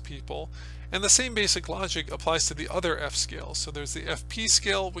distressed people. And the same basic logic applies to the other F scales. So there's the FP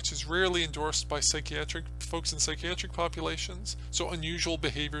scale, which is rarely endorsed by folks in psychiatric populations. So unusual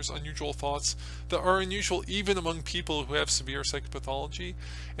behaviors, unusual thoughts that are unusual even among people who have severe psychopathology.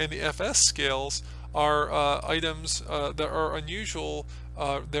 And the FS scales are items that are unusual.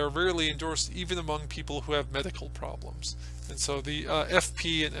 They're rarely endorsed even among people who have medical problems. And so the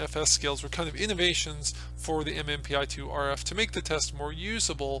FP and FS scales were kind of innovations for the MMPI-2 RF to make the test more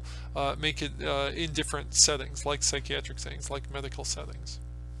usable, make it in different settings, like psychiatric settings, like medical settings.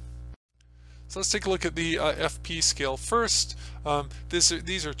 So let's take a look at the FP scale first.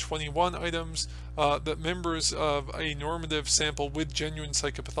 These are 21 items that members of a normative sample with genuine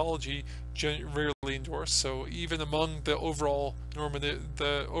psychopathology rarely endorse. So even among the overall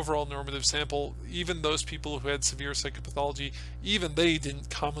normative sample, even those people who had severe psychopathology, even they didn't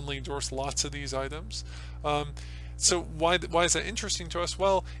commonly endorse lots of these items. So why is that interesting to us?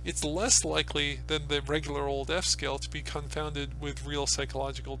 Well, it's less likely than the regular old F scale to be confounded with real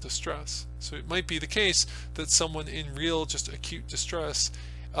psychological distress. So it might be the case that someone in real, just acute distress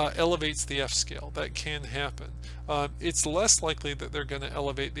elevates the F scale. That can happen. It's less likely that they're going to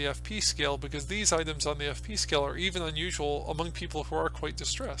elevate the FP scale because these items on the FP scale are even unusual among people who are quite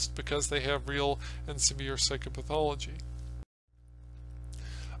distressed because they have real and severe psychopathology.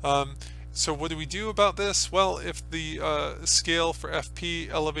 So what do we do about this? Well, if the scale for FP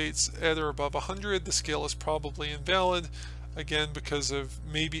elevates at or above 100, the scale is probably invalid, again because of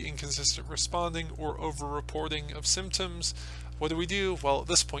maybe inconsistent responding or over-reporting of symptoms. What do we do? Well, at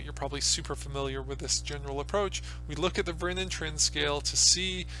this point, you're probably super familiar with this general approach. We look at the Vrin and Trin scale to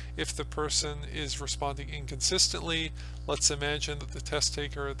see if the person is responding inconsistently. Let's imagine that the test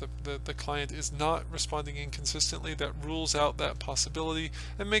taker, the client, is not responding inconsistently. That rules out that possibility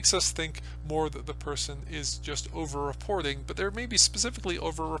and makes us think more that the person is just over-reporting, but there may be specifically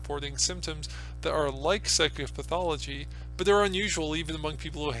over-reporting symptoms that are like psychopathology, but they're unusual even among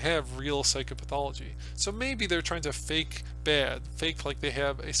people who have real psychopathology. So maybe they're trying to fake bad, fake like they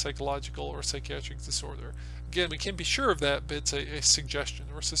have a psychological or psychiatric disorder. Again, we can't be sure of that, but it's a suggestion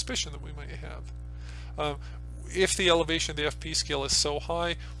or a suspicion that we might have. If the elevation of the FP scale is so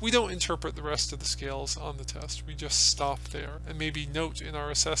high, we don't interpret the rest of the scales on the test. We just stop there and maybe note in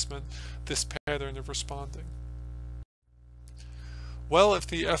our assessment this pattern of responding. Well, if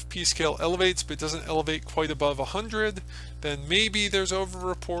the FP scale elevates but doesn't elevate quite above 100, then maybe there's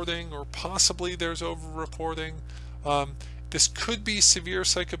over-reporting, or possibly there's over-reporting. This could be severe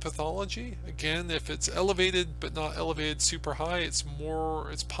psychopathology. Again, if it's elevated but not elevated super high, it's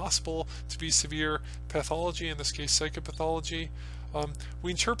possible to be severe pathology, in this case psychopathology.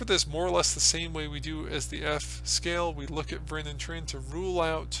 We interpret this more or less the same way we do as the F scale. We look at Vrin and Trin to rule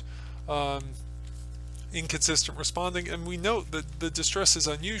out inconsistent responding, and we note that the distress is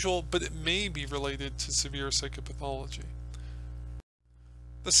unusual, but it may be related to severe psychopathology.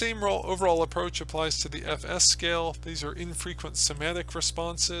 The same overall approach applies to the FS scale. These are infrequent somatic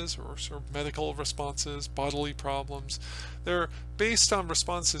responses, or sort of medical responses, bodily problems. They're based on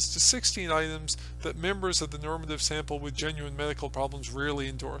responses to 16 items that members of the normative sample with genuine medical problems rarely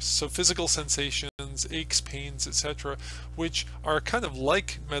endorse. So physical sensations, aches, pains, etc., which are kind of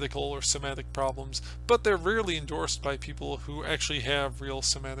like medical or somatic problems, but they're rarely endorsed by people who actually have real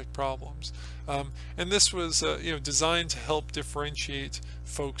somatic problems. And this was designed to help differentiate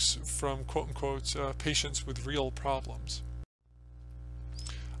folks from quote-unquote patients with real problems.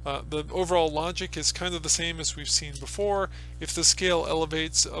 The overall logic is kind of the same as we've seen before. If the scale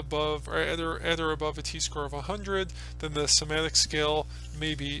elevates above or at or above a t-score of 100, then the somatic scale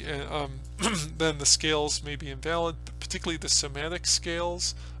may be then the scales may be invalid, particularly the somatic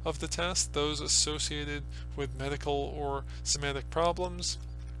scales of the test, those associated with medical or somatic problems.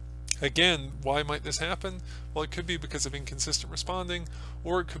 Again, why might this happen? Well, it could be because of inconsistent responding,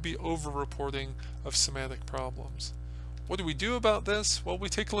 or it could be over-reporting of somatic problems. What do we do about this? Well, we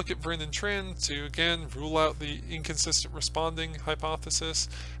take a look at Vrin and Trin to, again, rule out the inconsistent responding hypothesis,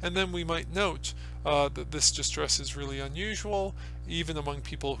 and then we might note that this distress is really unusual, even among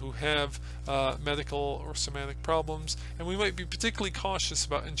people who have medical or somatic problems, and we might be particularly cautious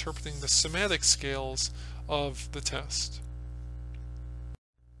about interpreting the somatic scales of the test.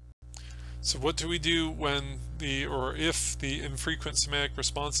 So what do we do when if the infrequent somatic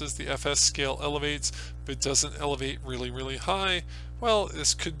responses, the FS scale elevates but doesn't elevate really, really high? Well,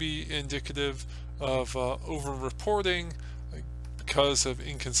 this could be indicative of over-reporting because of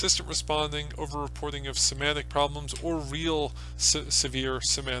inconsistent responding, over-reporting of somatic problems, or real severe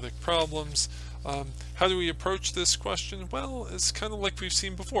somatic problems. How do we approach this question? Well, it's kind of like we've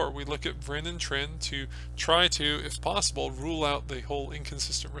seen before. We look at Vrin and Trin to try to, if possible, rule out the whole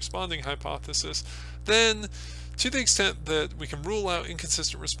inconsistent responding hypothesis. Then, to the extent that we can rule out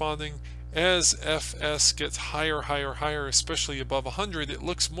inconsistent responding, as FS gets higher, higher, higher, especially above 100, it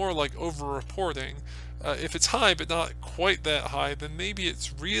looks more like over-reporting. If it's high but not quite that high, then maybe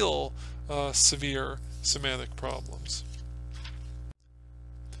it's real severe somatic problems.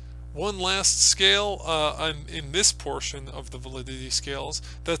 One last scale in this portion of the validity scales,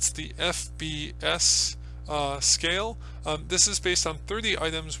 that's the FBS scale. This is based on 30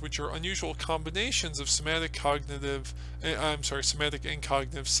 items which are unusual combinations of somatic and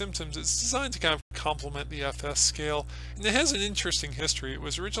cognitive symptoms. It's designed to kind of complement the FS scale, and it has an interesting history. It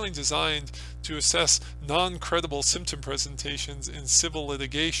was originally designed to assess non-credible symptom presentations in civil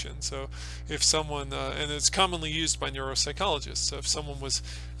litigation. So if someone, and it's commonly used by neuropsychologists, so if someone was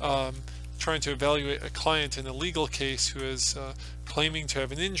trying to evaluate a client in a legal case who is claiming to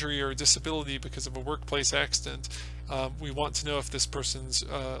have an injury or a disability because of a workplace accident, we want to know if this person's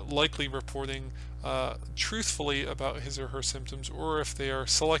likely reporting truthfully about his or her symptoms, or if they are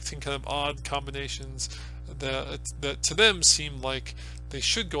selecting kind of odd combinations that to them seem like they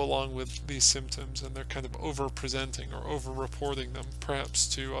should go along with these symptoms, and they're kind of over-presenting or over-reporting them, perhaps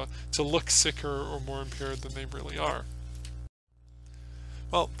to look sicker or more impaired than they really are.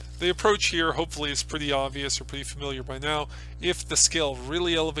 Well, the approach here hopefully is pretty obvious or pretty familiar by now. If the scale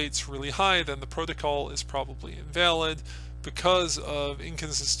really elevates really high, then the protocol is probably invalid. because of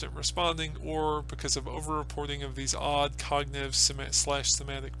inconsistent responding or because of overreporting of these odd cognitive slash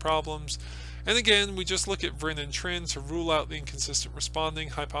semantic problems. And again, we just look at Vryn and Trin to rule out the inconsistent responding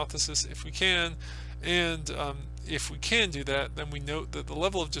hypothesis if we can. And if we can do that, then we note that the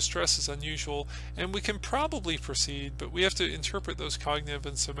level of distress is unusual, and we can probably proceed, but we have to interpret those cognitive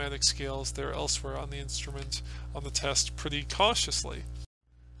and somatic scales that are elsewhere on the instrument, on the test, pretty cautiously.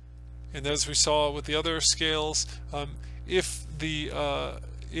 And as we saw with the other scales, if the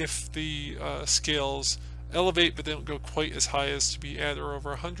scales elevate but they don't go quite as high as to be at or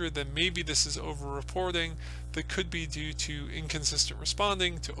over 100, then maybe this is over-reporting. That could be due to inconsistent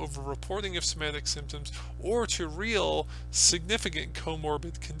responding, to over-reporting of somatic symptoms, or to real significant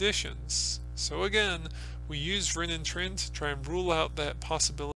comorbid conditions. So again, we use Vryn and Trin to try and rule out that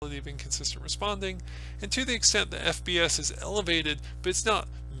possibility of inconsistent responding, and to the extent that FBS is elevated, but it's not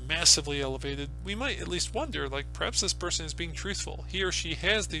massively elevated, we might at least wonder, like, perhaps this person is being truthful. He or she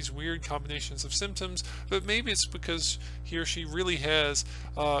has these weird combinations of symptoms, but maybe it's because he or she really has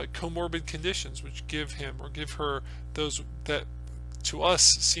comorbid conditions which give him or give her those, that to us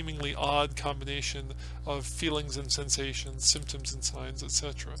seemingly odd combination of feelings and sensations, symptoms and signs,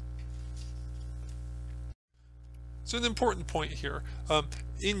 etc. So an important point here,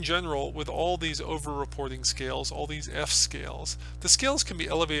 in general, with all these over-reporting scales, all these F scales, the scales can be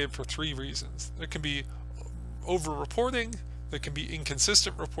elevated for three reasons. There can be over-reporting, there can be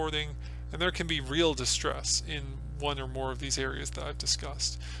inconsistent reporting, and there can be real distress in one or more of these areas that I've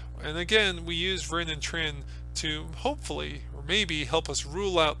discussed. And again, we use Vryn and Trin to hopefully, or maybe, help us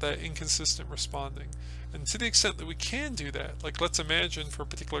rule out that inconsistent responding. And to the extent that we can do that, like let's imagine for a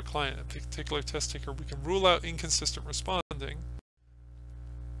particular client, a particular test taker, we can rule out inconsistent responding,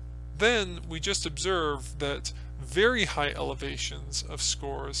 then we just observe that very high elevations of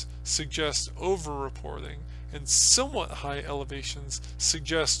scores suggest over-reporting, and somewhat high elevations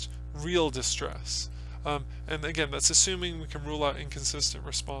suggest real distress. And again, that's assuming we can rule out inconsistent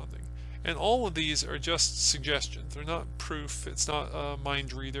responding. And all of these are just suggestions. They're not proof. It's not a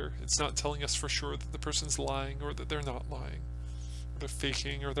mind reader. It's not telling us for sure that the person's lying or that they're not lying, or they're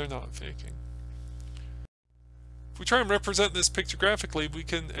faking or they're not faking. If we try and represent this pictographically, we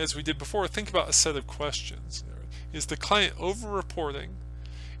can, as we did before, think about a set of questions. Is the client over-reporting?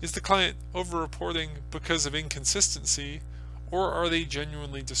 Is the client over-reporting because of inconsistency, or are they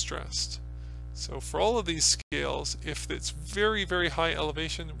genuinely distressed? So for all of these scales, if it's very, very high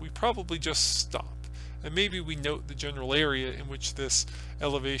elevation, we probably just stop. And maybe we note the general area in which this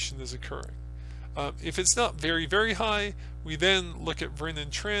elevation is occurring. If it's not very, very high, we then look at Vryn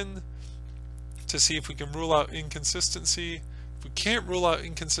and Trin to see if we can rule out inconsistency. If we can't rule out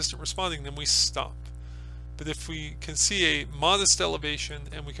inconsistent responding, then we stop. But if we can see a modest elevation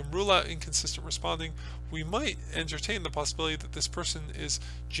and we can rule out inconsistent responding, we might entertain the possibility that this person is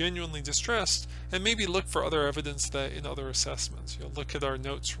genuinely distressed, and maybe look for other evidence that in other assessments. You'll look at our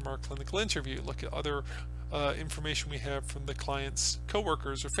notes from our clinical interview, look at other information we have from the client's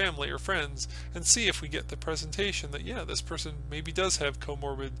coworkers or family or friends, and see if we get the presentation that, yeah, this person maybe does have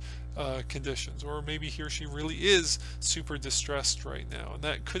comorbid conditions, or maybe he or she really is super distressed right now, and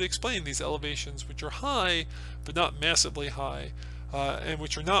that could explain these elevations, which are high but not massively high, and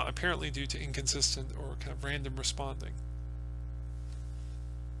which are not apparently due to inconsistent or kind of random responding.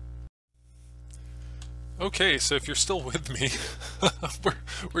 Okay, so if you're still with me,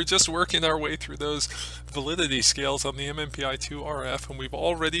 we're just working our way through those validity scales on the MMPI-2 RF, and we've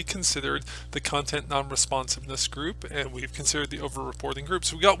already considered the content non-responsiveness group, and we've considered the over-reporting group.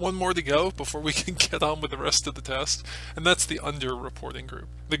 So we got one more to go before we can get on with the rest of the test, and that's the under-reporting group.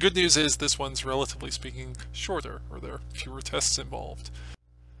 The good news is this one's relatively speaking shorter, or there are fewer tests involved.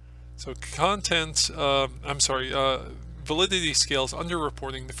 So validity scales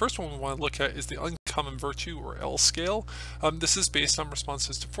underreporting. The first one we want to look at is the uncommon virtue, or L scale. This is based on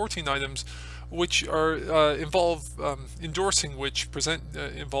responses to 14 items, which are involve endorsing which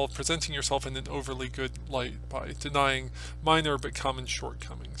involve presenting yourself in an overly good light by denying minor but common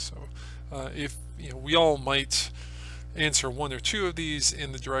shortcomings. So if we all might answer one or two of these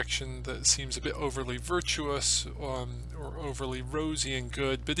in the direction that seems a bit overly virtuous or overly rosy and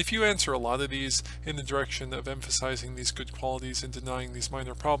good, but if you answer a lot of these in the direction of emphasizing these good qualities and denying these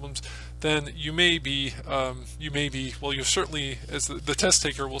minor problems, then you certainly, as the test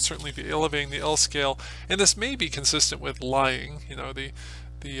taker, will certainly be elevating the L scale, and this may be consistent with lying.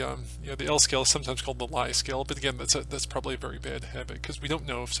 the L scale is sometimes called the lie scale, but again, that's probably a very bad habit because we don't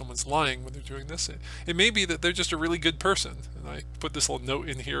know if someone's lying when they're doing this. It may be that they're just a really good person, and I put this little note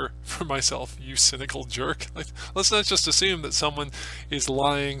in here for myself: you cynical jerk. Like, let's not just assume that someone is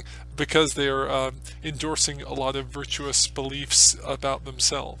lying because they are endorsing a lot of virtuous beliefs about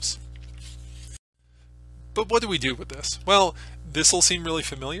themselves. But what do we do with this? Well, this will seem really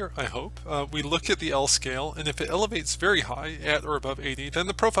familiar, I hope. We look at the L scale, and if it elevates very high, at or above 80, then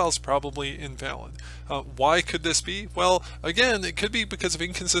the profile is probably invalid. Why could this be? Well, again, it could be because of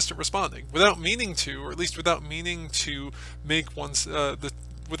inconsistent responding. Without meaning to, or at least without meaning to make one's,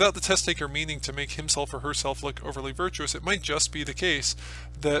 without the test taker meaning to make himself or herself look overly virtuous, it might just be the case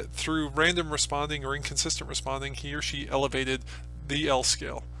that through random responding or inconsistent responding, he or she elevated the L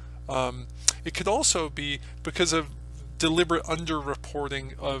scale. It could also be because of deliberate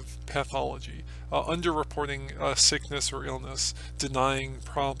underreporting of pathology, underreporting sickness or illness, denying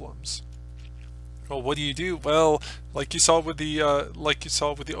problems. Well, what do you do? Well, like you saw with the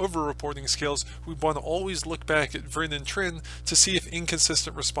over-reporting scales, we want to always look back at Vryn and Trin to see if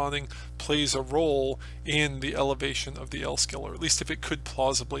inconsistent responding plays a role in the elevation of the L scale, or at least if it could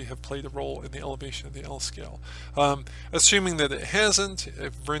plausibly have played a role in the elevation of the L scale. Assuming that it hasn't,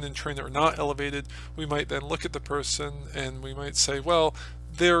 if Vryn and Trin are not elevated, we might then look at the person and we might say, well,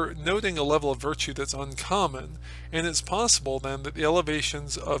 they're noting a level of virtue that's uncommon, and it's possible then that the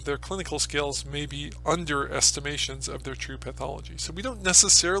elevations of their clinical scales may be underestimations of their true pathology. So we don't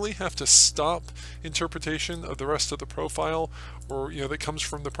necessarily have to stop interpretation of the rest of the profile or that comes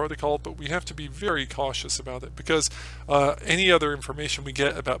from the protocol, but we have to be very cautious about it because any other information we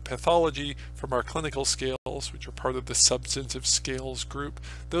get about pathology from our clinical scales, which are part of the substantive scales group,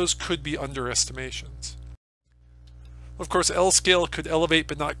 those could be underestimations. Of course, L scale could elevate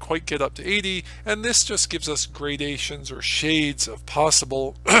but not quite get up to 80, and this just gives us gradations or shades of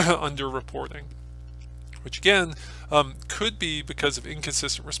possible underreporting, which again could be because of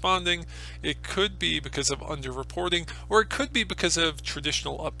inconsistent responding, it could be because of underreporting, or it could be because of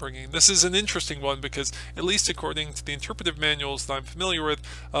traditional upbringing. This is an interesting one because, at least according to the interpretive manuals that I'm familiar with,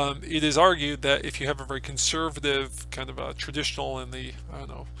 it is argued that if you have a very conservative kind of traditional in the,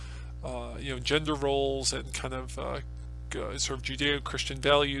 gender roles and kind of sort of Judeo-Christian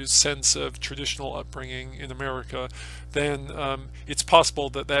values sense of traditional upbringing in America, then it's possible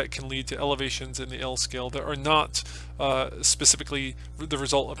that that can lead to elevations in the L scale that are not specifically the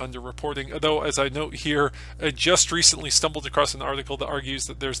result of underreporting. Although, as I note here, I just recently stumbled across an article that argues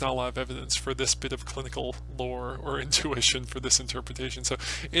that there's not a lot of evidence for this bit of clinical lore or intuition for this interpretation. So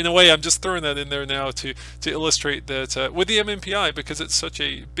in a way, I'm just throwing that in there now to illustrate that with the MMPI, because it's such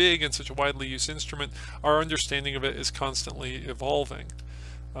a big and such a widely used instrument, our understanding of it is constantly evolving.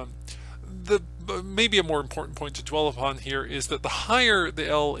 Maybe a more important point to dwell upon here is that the higher the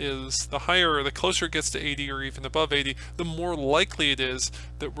L is, the closer it gets to 80 or even above 80, the more likely it is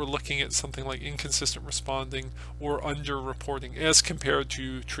that we're looking at something like inconsistent responding or underreporting as compared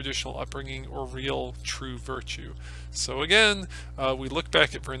to traditional upbringing or real true virtue. So again, we look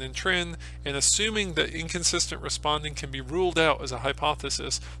back at Vryn and Trin, and assuming that inconsistent responding can be ruled out as a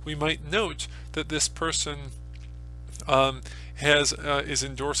hypothesis, we might note that this person is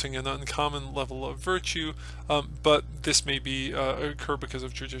endorsing an uncommon level of virtue, but this may be occur because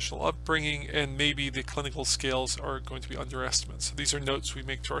of traditional upbringing, and maybe the clinical scales are going to be underestimates. So these are notes we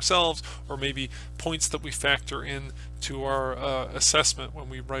make to ourselves, or maybe points that we factor in to our assessment when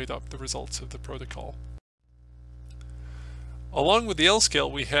we write up the results of the protocol. Along with the L scale,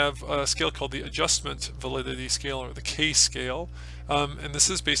 we have a scale called the Adjustment Validity Scale, or the K scale, and this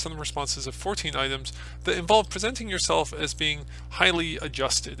is based on the responses of 14 items that involve presenting yourself as being highly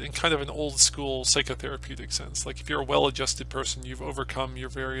adjusted in kind of an old school psychotherapeutic sense. Like if you're a well-adjusted person, you've overcome your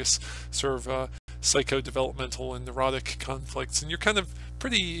various sort of psychodevelopmental and neurotic conflicts, and you're kind of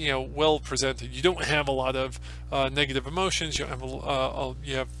pretty well presented. You don't have a lot of negative emotions, you have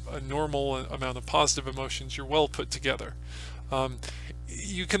a normal amount of positive emotions, you're well put together.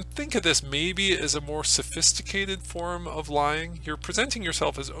 You can think of this maybe as a more sophisticated form of lying. You're presenting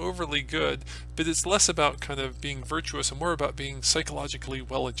yourself as overly good, but it's less about kind of being virtuous and more about being psychologically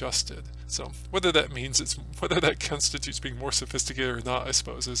well adjusted. So whether that constitutes being more sophisticated or not, I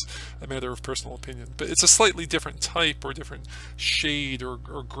suppose, is a matter of personal opinion. But it's a slightly different type or different shade or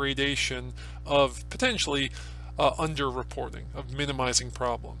gradation of potentially underreporting, of minimizing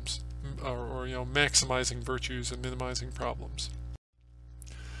problems, or maximizing virtues and minimizing problems.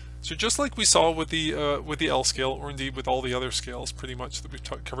 So just like we saw with the L scale, or indeed with all the other scales pretty much that we've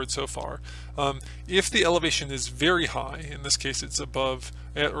covered so far, if the elevation is very high, in this case it's above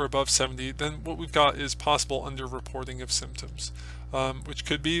at or above 70, then what we've got is possible underreporting of symptoms, which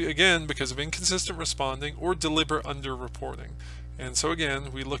could be, again, because of inconsistent responding or deliberate underreporting. And so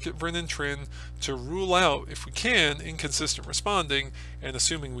again, we look at Vryn and Trin to rule out, if we can, inconsistent responding, and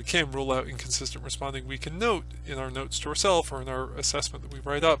assuming we can rule out inconsistent responding, we can note in our notes to ourselves or in our assessment that we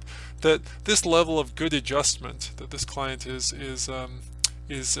write up that this level of good adjustment that this client is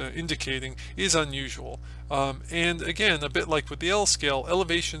indicating is unusual. And again, a bit like with the L scale,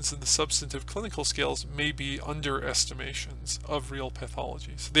 elevations in the substantive clinical scales may be underestimations of real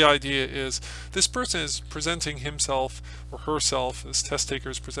pathology. So the idea is this person is presenting himself or herself, this test taker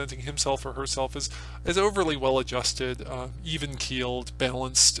is presenting himself or herself as overly well adjusted, even keeled,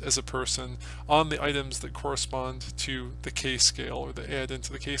 balanced as a person on the items that correspond to the K scale or that add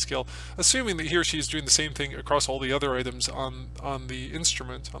into the K scale, assuming that he or she is doing the same thing across all the other items on the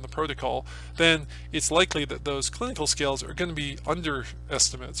instrument, on the protocol. Then it's likely that those clinical scales are going to be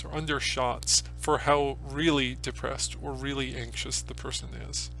underestimates or undershots for how really depressed or really anxious the person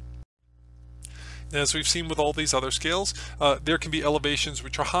is. As we've seen with all these other scales, there can be elevations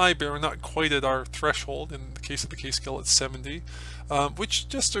which are high but are not quite at our threshold. In the case of the K scale, it's 70, which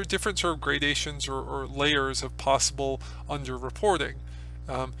just are different sort of gradations or layers of possible underreporting,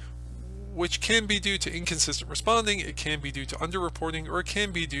 which can be due to inconsistent responding, it can be due to underreporting, or it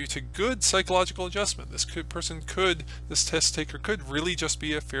can be due to good psychological adjustment. This test taker could really just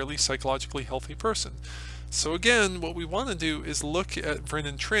be a fairly psychologically healthy person. So again, what we want to do is look at Vryn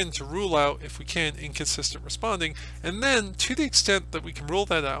and Trin to rule out, if we can, inconsistent responding, and then to the extent that we can rule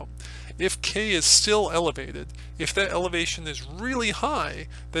that out, if K is still elevated, if that elevation is really high,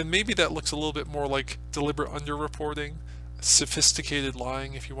 then maybe that looks a little bit more like deliberate underreporting, sophisticated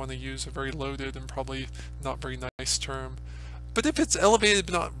lying, if you want to use a very loaded and probably not very nice term. But if it's elevated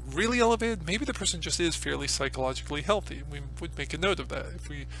but not really elevated, maybe the person just is fairly psychologically healthy. We would make a note of that if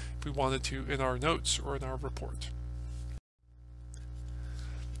we wanted to in our notes or in our report.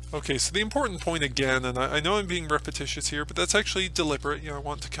 Okay, so the important point again, and I know I'm being repetitious here, but that's actually deliberate. I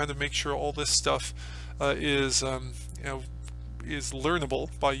want to kind of make sure all this stuff is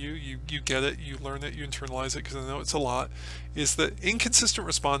learnable by you. You get it, you learn it, you internalize it, because I know it's a lot, is that inconsistent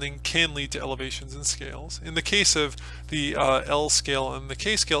responding can lead to elevations in scales. In the case of the L scale and the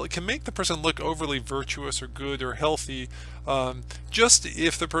K scale, it can make the person look overly virtuous or good or healthy, just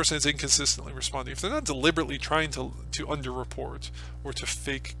if the person is inconsistently responding. If they're not deliberately trying to underreport or to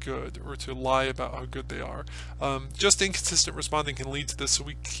fake good or to lie about how good they are. Just inconsistent responding can lead to this, so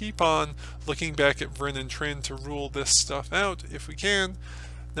we keep on looking back at Vryn and Trin to rule this stuff out if we can.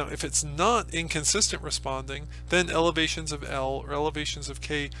 Now, if it's not inconsistent responding, then elevations of L or elevations of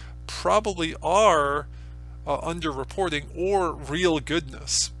K probably are underreporting or real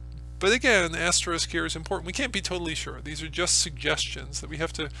goodness. But again, asterisk here is important. We can't be totally sure. These are just suggestions that we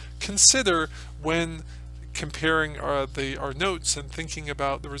have to consider when comparing our notes and thinking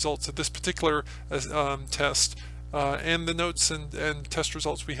about the results of this particular test and the notes and test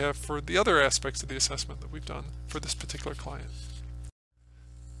results we have for the other aspects of the assessment that we've done for this particular client.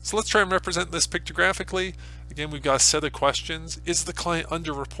 So let's try and represent this pictographically. Again, we've got a set of questions. Is the client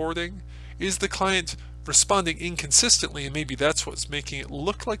underreporting? Is the client responding inconsistently, and maybe that's what's making it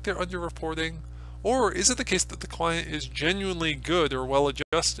look like they're underreporting? Or is it the case that the client is genuinely good or well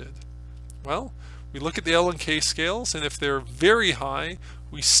adjusted? Well, we look at the L and K scales, and if they're very high,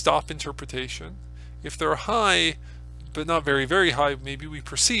 we stop interpretation. If they're high, but not very, very high, maybe we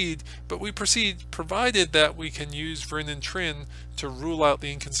proceed, but we proceed provided that we can use Vryn and Trin to rule out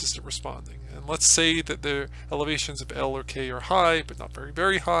the inconsistent responding. And let's say that the elevations of L or K are high, but not very,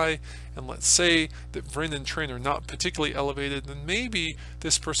 very high, and let's say that Vryn and Trin are not particularly elevated, then maybe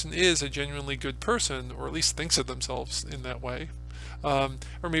this person is a genuinely good person, or at least thinks of themselves in that way.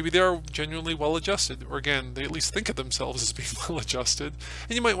 Or maybe they are genuinely well adjusted, or again, they at least think of themselves as being well adjusted.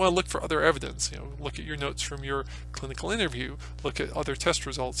 And you might want to look for other evidence, look at your notes from your clinical interview, look at other test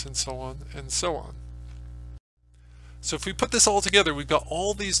results, and so on and so on. So if we put this all together, we've got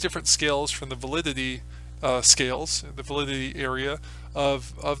all these different scales from the validity scales, the validity area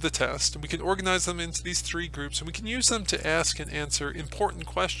of the test, and we can organize them into these three groups, and we can use them to ask and answer important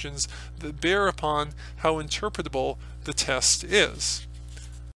questions that bear upon how interpretable the test is.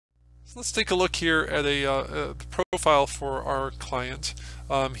 So let's take a look here at a profile for our client.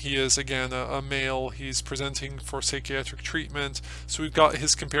 He is, again, a male. He's presenting for psychiatric treatment. So we've got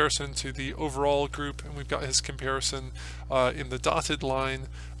his comparison to the overall group, and we've got his comparison in the dotted line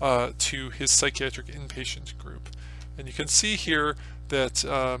to his psychiatric inpatient group. And you can see here that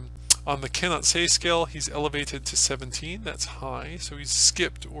on the cannot say scale, he's elevated to 17. That's high, so he's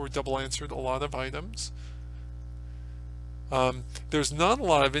skipped or double answered a lot of items. There's not a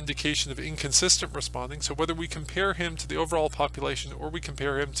lot of indication of inconsistent responding, so whether we compare him to the overall population or we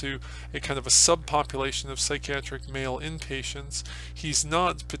compare him to a kind of a subpopulation of psychiatric male inpatients, he's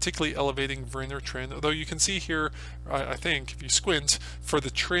not particularly elevating Vrin or Trin, although you can see here, I think, if you squint, for the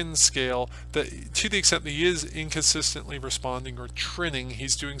Trin scale, that to the extent that he is inconsistently responding or trinning,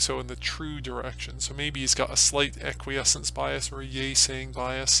 he's doing so in the true direction. So maybe he's got a slight acquiescence bias or a yay-saying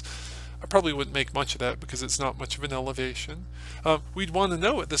bias. I probably wouldn't make much of that because it's not much of an elevation. We'd want to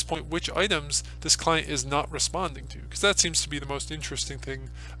know at this point which items this client is not responding to, because that seems to be the most interesting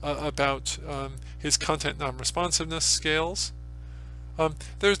thing about his content non-responsiveness scales.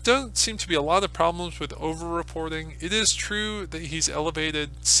 There don't seem to be a lot of problems with over-reporting. It is true that he's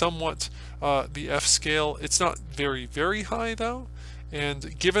elevated somewhat the F scale. It's not very, very high though,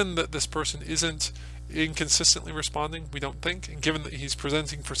 and given that this person isn't inconsistently responding, we don't think, and given that he's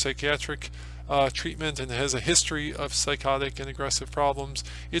presenting for psychiatric treatment and has a history of psychotic and aggressive problems,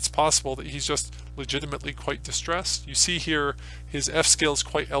 it's possible that he's just legitimately quite distressed. You see here his F scale is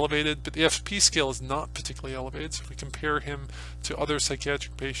quite elevated, but the FP scale is not particularly elevated. So if we compare him to other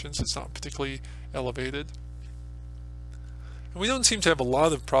psychiatric patients, it's not particularly elevated. And we don't seem to have a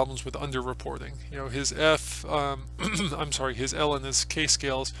lot of problems with underreporting. You know, his F, I'm sorry, his L and his K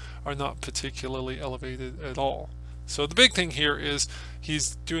scales are not particularly elevated at all. So the big thing here is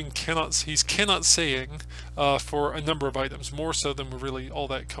he's cannot saying for a number of items, more so than we're really all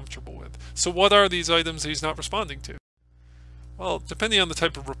that comfortable with. So what are these items that he's not responding to? Well, depending on the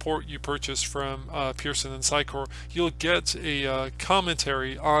type of report you purchase from Pearson and Psycor, you'll get a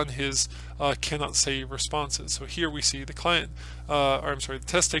commentary on his cannot say responses. So here we see the the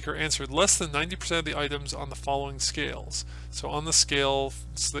test taker answered less than 90% of the items on the following scales. So on the scales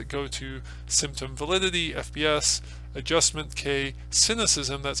that go to symptom validity, FBS, adjustment K,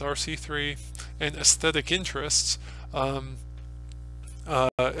 cynicism, that's RC3, and aesthetic interests,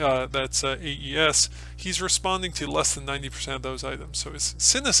 that's AES, he's responding to less than 90% of those items. So his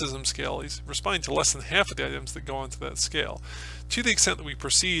cynicism scale, he's responding to less than half of the items that go onto that scale. To the extent that we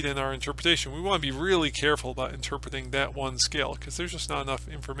proceed in our interpretation, we want to be really careful about interpreting that one scale because there's just not enough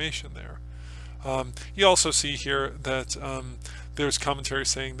information there. You also see here that there's commentary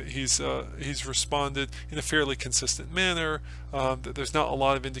saying that he's responded in a fairly consistent manner, that there's not a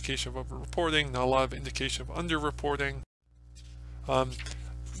lot of indication of over-reporting, not a lot of indication of under-reporting.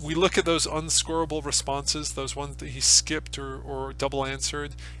 We look at those unscorable responses, those ones that he skipped or double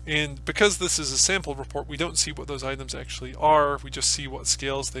answered, and because this is a sample report, we don't see what those items actually are. We just see what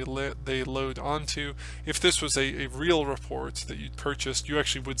scales they load onto. If this was a real report that you'd purchased, you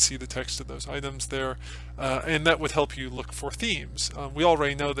actually would see the text of those items there, and that would help you look for themes. We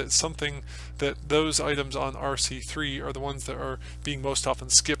already know that those items on RC3 are the ones that are being most often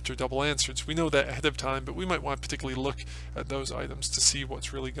skipped or double answered, so we know that ahead of time, but we might want to particularly look at those items to see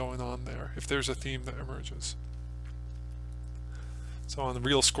what's really going on there, if there's a theme that emerges. So on the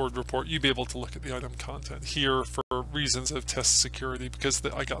real scored report, you'd be able to look at the item content. Here, for reasons of test security, because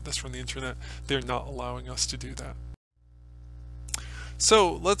I got this from the internet, they're not allowing us to do that.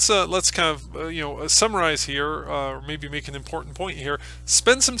 So let's kind of summarize here, or maybe make an important point here.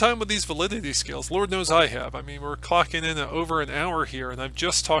 Spend some time with these validity scales. Lord knows I have. I mean, we're clocking in at over an hour here, and I've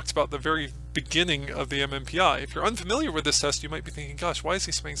just talked about the very beginning of the MMPI. If you're unfamiliar with this test, you might be thinking, gosh, why is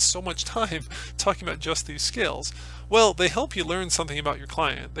he spending so much time talking about just these scales? Well, they help you learn something about your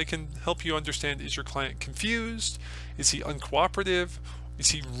client. They can help you understand, is your client confused? Is he uncooperative?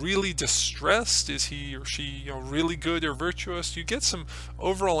 Is he really distressed? Is he or she really good or virtuous? You get some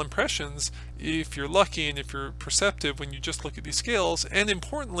overall impressions if you're lucky and if you're perceptive when you just look at these scales. And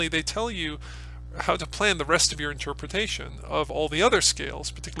importantly, they tell you how to plan the rest of your interpretation of all the other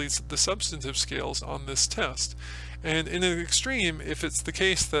scales, particularly the substantive scales on this test. And in an extreme, if it's the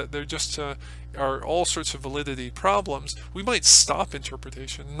case that there just are all sorts of validity problems, we might stop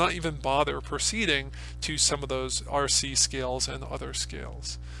interpretation and not even bother proceeding to some of those RC scales and other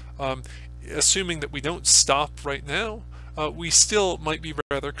scales. Assuming that we don't stop right now, we still might be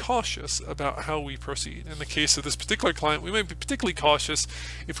rather cautious about how we proceed. In the case of this particular client, we might be particularly cautious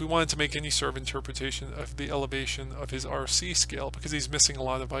if we wanted to make any sort of interpretation of the elevation of his RC scale, because he's missing a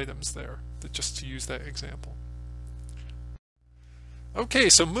lot of items there, just to use that example. Okay,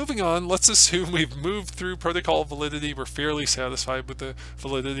 so moving on, let's assume we've moved through protocol validity. We're fairly satisfied with the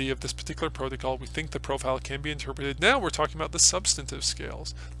validity of this particular protocol. We think the profile can be interpreted. Now we're talking about the substantive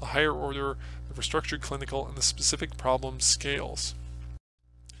scales, the higher order, the restructured clinical, and the specific problem scales.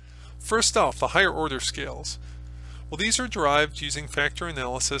 First off, the higher order scales. Well, these are derived using factor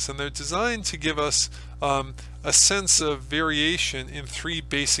analysis, and they're designed to give us a sense of variation in three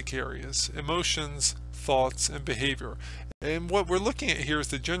basic areas: emotions, thoughts, and behavior. And what we're looking at here is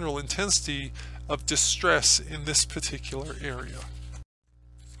the general intensity of distress in this particular area.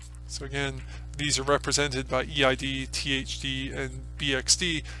 So again, these are represented by EID, THD, and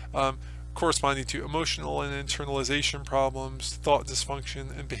BXD, corresponding to emotional and internalization problems, thought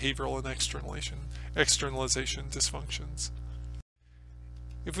dysfunction, and behavioral and externalization dysfunctions.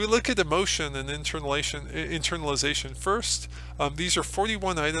 If we look at emotion and internalization first, these are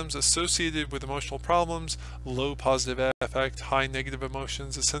 41 items associated with emotional problems: low positive affect, high negative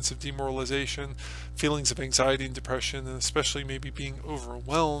emotions, a sense of demoralization, feelings of anxiety and depression, and especially maybe being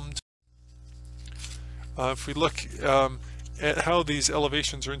overwhelmed. If we look at how these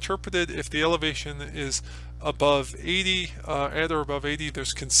elevations are interpreted, if the elevation is above 80, at or above 80,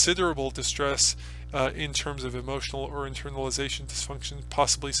 there's considerable distress in terms of emotional or internalization dysfunction,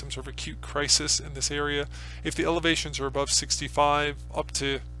 possibly some sort of acute crisis in this area. If the elevations are above 65 up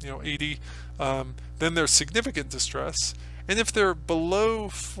to 80, then there's significant distress. And if they're below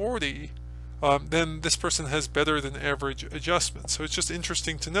 40, then this person has better than average adjustment. So it's just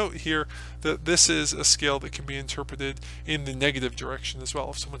interesting to note here that this is a scale that can be interpreted in the negative direction as well,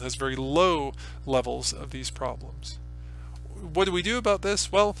 if someone has very low levels of these problems. What do we do about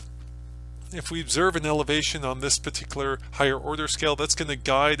this? Well, if we observe an elevation on this particular higher order scale, that's going to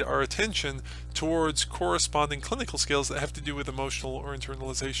guide our attention towards corresponding clinical scales that have to do with emotional or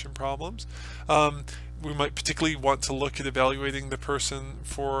internalization problems. We might particularly want to look at evaluating the person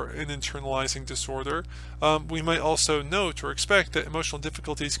for an internalizing disorder. We might also note or expect that emotional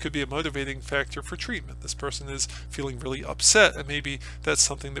difficulties could be a motivating factor for treatment. This person is feeling really upset, and maybe that's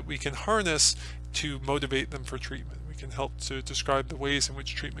something that we can harness to motivate them for treatment. We can help to describe the ways in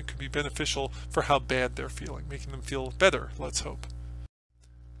which treatment could be beneficial for how bad they're feeling, making them feel better, let's hope.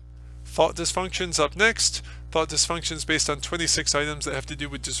 Thought dysfunctions up next. Thought dysfunctions based on 26 items that have to do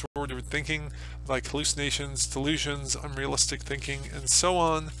with disordered thinking, like hallucinations, delusions, unrealistic thinking, and so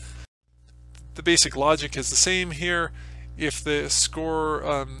on. The basic logic is the same here. If the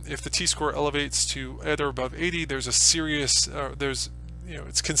t-score elevates to at or above 80, there's a serious,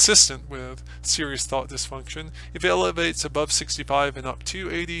 it's consistent with serious thought dysfunction. If it elevates above 65 and up to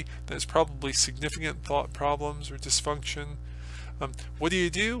 80, there's probably significant thought problems or dysfunction. What do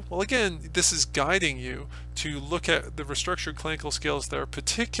you do? Well, again, this is guiding you to look at the restructured clinical scales that are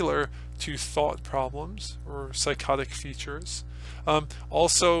particular to thought problems or psychotic features.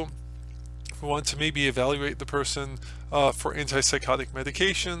 Also, we want to maybe evaluate the person for antipsychotic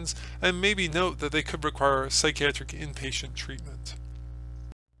medications, and maybe note that they could require psychiatric inpatient treatment.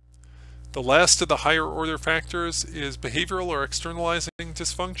 The last of the higher order factors is behavioral or externalizing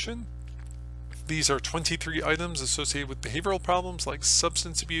dysfunction. These are 23 items associated with behavioral problems like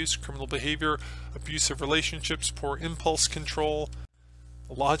substance abuse, criminal behavior, abusive relationships, poor impulse control.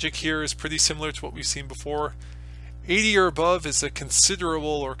 The logic here is pretty similar to what we've seen before. 80 or above is a considerable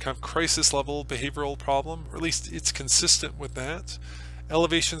or kind of crisis level behavioral problem, or at least it's consistent with that.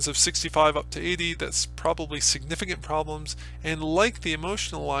 Elevations of 65 up to 80, that's probably significant problems. And like the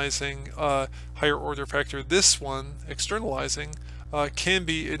emotionalizing higher order factor, this one, externalizing, can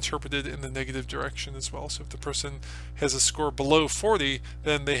be interpreted in the negative direction as well. So if the person has a score below 40,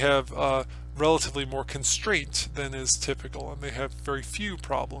 then they have relatively more constraint than is typical, and they have very few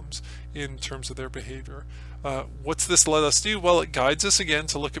problems in terms of their behavior. What's this let us do? Well, it guides us again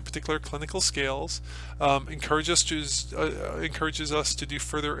to look at particular clinical scales, encourages us to do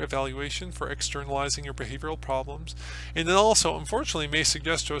further evaluation for externalizing your behavioral problems, and it also, unfortunately, may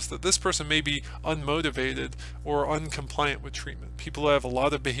suggest to us that this person may be unmotivated or uncompliant with treatment. People who have a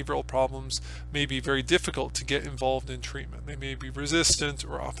lot of behavioral problems may be very difficult to get involved in treatment. They may be resistant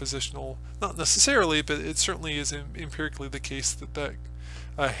or oppositional, not necessarily, but it certainly is empirically the case that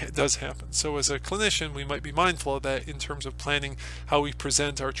does happen. So as a clinician, we might be mindful of that in terms of planning how we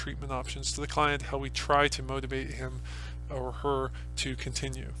present our treatment options to the client, how we try to motivate him or her to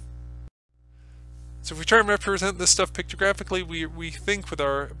continue. So if we try and represent this stuff pictographically, we think with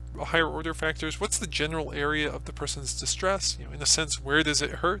our higher order factors, what's the general area of the person's distress? In a sense, where does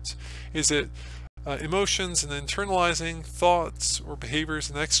it hurt? Is it emotions and internalizing, thoughts or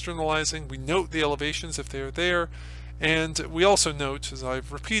behaviors and externalizing? We note the elevations if they are there. And we also note, as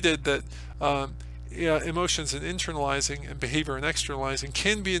I've repeated, that emotions and internalizing and behavior and externalizing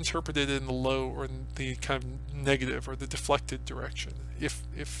can be interpreted in the low or in the kind of negative or the deflected direction,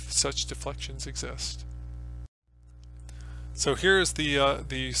 if such deflections exist. So here's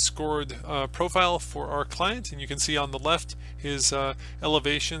the scored profile for our client, and you can see on the left his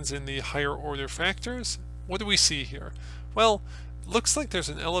elevations in the higher order factors. what do we see here? Well, looks like there's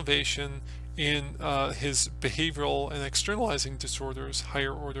an elevation in his behavioral and externalizing disorders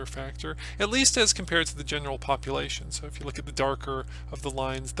higher order factor, at least as compared to the general population. So if you look at the darker of the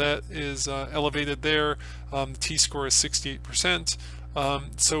lines, that is elevated there. The t-score is 68%.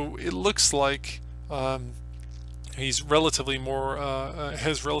 So it looks like he's relatively more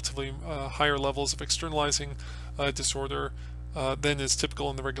has relatively higher levels of externalizing disorder than is typical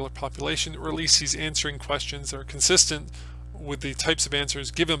in the regular population, or at least he's answering questions that are consistent with the types of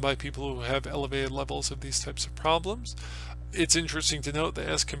answers given by people who have elevated levels of these types of problems. It's interesting to note that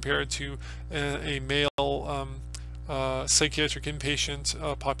as compared to a male psychiatric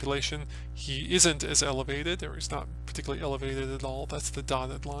inpatient population, he isn't as elevated, or he's not particularly elevated at all. That's the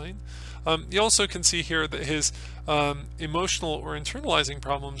dotted line. You also can see here that his emotional or internalizing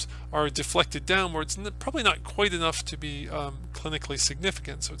problems are deflected downwards, and probably not quite enough to be clinically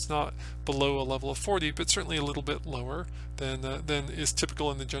significant. So it's not below a level of 40, but certainly a little bit lower than is typical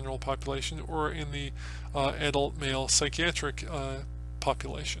in the general population or in the adult male psychiatric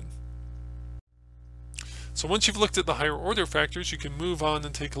population. So once you've looked at the higher order factors, you can move on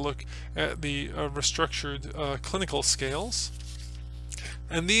and take a look at the restructured clinical scales.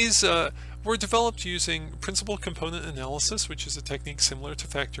 And these were developed using principal component analysis, which is a technique similar to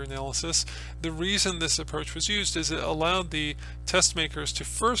factor analysis. The reason this approach was used is it allowed the test makers to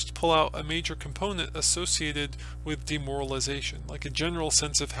first pull out a major component associated with demoralization, like a general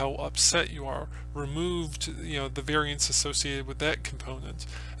sense of how upset you are, removed the variance associated with that component.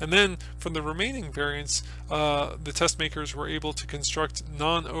 And then from the remaining variance, the test makers were able to construct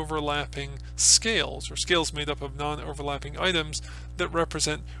non-overlapping scales, or scales made up of non-overlapping items that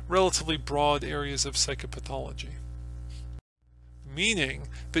represent relatively broad areas of psychopathology. Meaning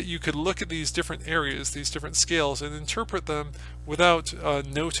that you could look at these different areas, these different scales, and interpret them without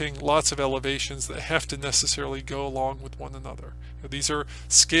noting lots of elevations that have to necessarily go along with one another. These are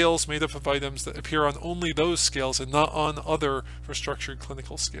scales made up of items that appear on only those scales and not on other restructured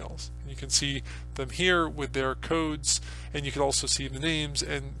clinical scales. You can see them here with their codes, and you can also see the names,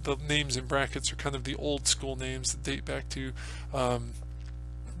 and the names in brackets are kind of the old school names that date back to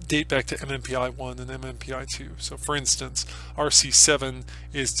MMPI 1 and MMPI 2. So for instance, RC7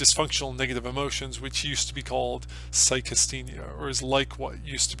 is dysfunctional negative emotions, which used to be called psychasthenia, or is like what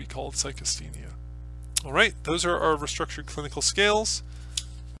used to be called psychasthenia. All right, those are our restructured clinical scales.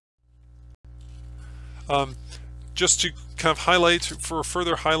 Just to kind of highlight,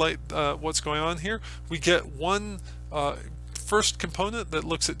 further highlight what's going on here, we get one first component that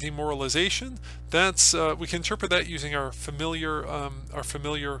looks at demoralization. That's we can interpret that using our familiar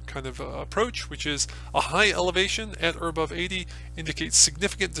kind of approach, which is a high elevation at or above 80 indicates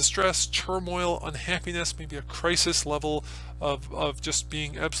significant distress, turmoil, unhappiness, maybe a crisis level of just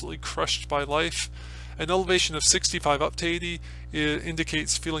being absolutely crushed by life. An elevation of 65 up to 80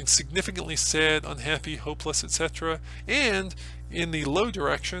 indicates feeling significantly sad, unhappy, hopeless, etc. And in the low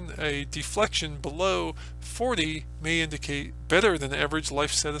direction, a deflection below 40 may indicate better than average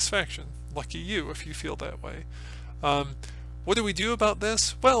life satisfaction. Lucky you if you feel that way. What do we do about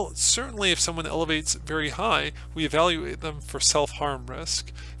this? Well, certainly if someone elevates very high, we evaluate them for self-harm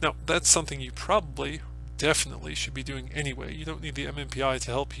risk. Now, that's something you definitely should be doing anyway. You don't need the MMPI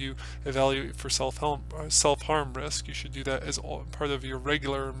to help you evaluate for self-harm risk. You should do that as part of your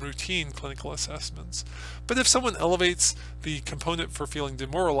regular and routine clinical assessments. But if someone elevates the component for feeling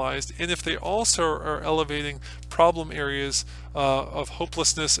demoralized, and if they also are elevating problem areas of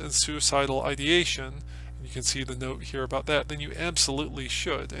hopelessness and suicidal ideation, you can see the note here about that, then you absolutely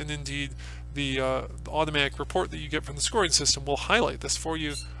should. And indeed, the automatic report that you get from the scoring system will highlight this for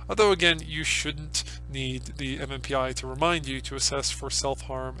you. Although again, you shouldn't need the MMPI to remind you to assess for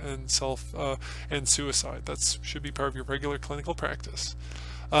self-harm and and suicide. That should be part of your regular clinical practice.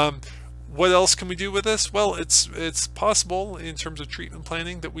 What else can we do with this? Well, it's possible in terms of treatment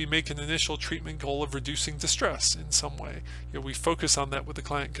planning that we make an initial treatment goal of reducing distress in some way. We focus on that with the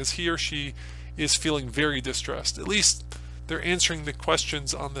client because he or she is feeling very distressed. At least they're answering the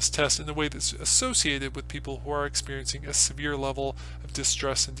questions on this test in a way that's associated with people who are experiencing a severe level of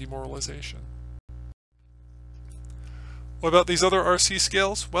distress and demoralization. What about these other RC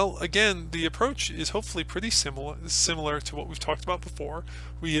scales? Well, again, the approach is hopefully pretty similar to what we've talked about before.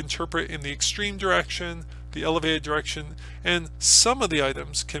 We interpret in the extreme direction, the elevated direction, and some of the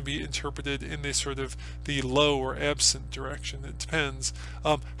items can be interpreted in the sort of the low or absent direction. It depends.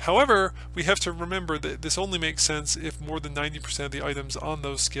 However, we have to remember that this only makes sense if more than 90% of the items on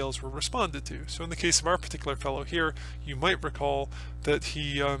those scales were responded to. So in the case of our particular fellow here, you might recall that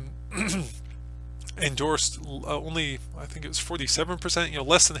he endorsed only, I think it was 47%,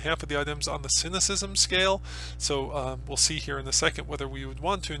 less than half of the items on the cynicism scale. So we'll see here in a second whether we would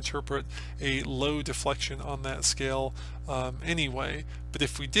want to interpret a low deflection on that scale anyway. But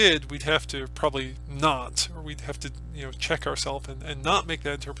if we did, we'd have to probably not, or we'd have to check ourselves and not make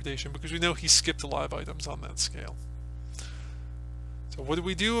that interpretation, because we know he skipped a lot of items on that scale. So what do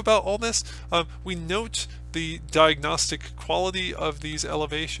we do about all this? We note the diagnostic quality of these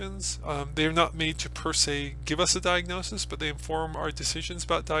elevations. They are not made to per se give us a diagnosis, but they inform our decisions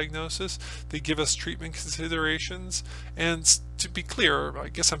about diagnosis. They give us treatment considerations. And to be clear, I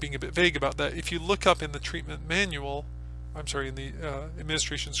guess I'm being a bit vague about that. If you look up in the treatment manual, in the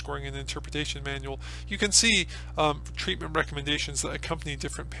Administration Scoring and Interpretation Manual, you can see treatment recommendations that accompany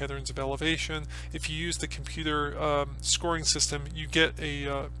different patterns of elevation. If you use the computer scoring system, you get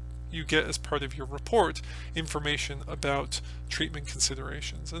as part of your report information about treatment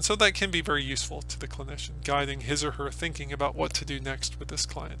considerations. And so that can be very useful to the clinician, guiding his or her thinking about what to do next with this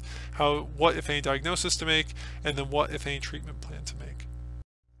client. What, if any, diagnosis to make, and then what, if any, treatment plan to make.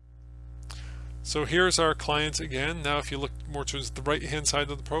 So here's our client again. Now if you look more towards the right hand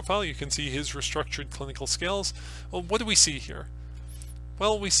side of the profile, you can see his restructured clinical scales. Well, what do we see here?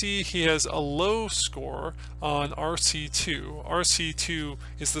 Well, we see he has a low score on RC2. RC2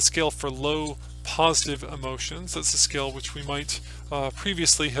 is the scale for low positive emotions. That's a scale which we might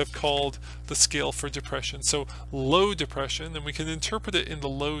previously have called the scale for depression. So low depression, and we can interpret it in the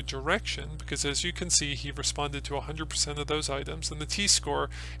low direction, because as you can see, he responded to 100% of those items, and the T-score,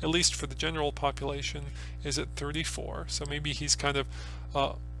 at least for the general population, is at 34. So maybe he's kind of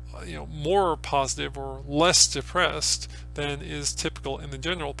more positive or less depressed than is typical in the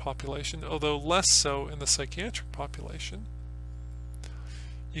general population, although less so in the psychiatric population.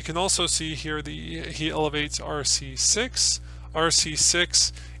 You can also see here he elevates RC6.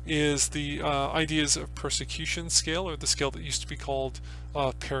 RC6 is the ideas of persecution scale, or the scale that used to be called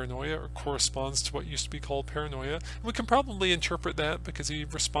paranoia, or corresponds to what used to be called paranoia. And we can probably interpret that because he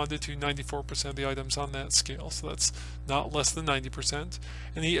responded to 94% of the items on that scale, so that's not less than 90%.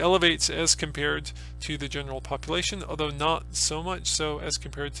 And he elevates as compared to the general population, although not so much so as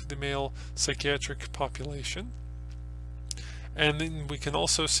compared to the male psychiatric population. And then we can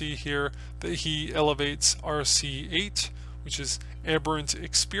also see here that he elevates RC8, which is aberrant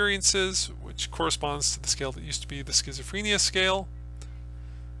experiences, which corresponds to the scale that used to be the schizophrenia scale.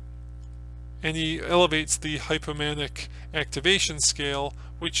 And he elevates the hypomanic activation scale,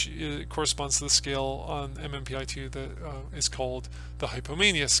 which corresponds to the scale on MMPI-2 that is called the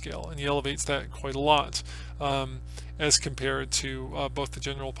hypomania scale, and he elevates that quite a lot as compared to both the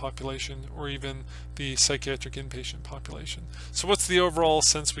general population or even the psychiatric inpatient population. So what's the overall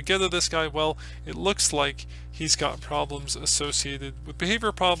sense we get of this guy? Well, it looks like he's got problems associated with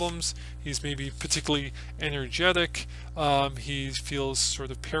behavior problems. He's maybe particularly energetic. He feels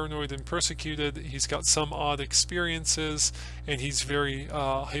sort of paranoid and persecuted. He's got some odd experiences, and he's very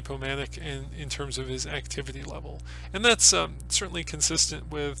hypomanic in terms of his activity level. And that's certainly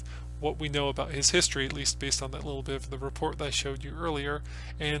consistent with what we know about his history, at least based on that little bit of the report that I showed you earlier,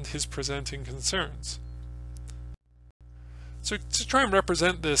 and his presenting concerns. So to try and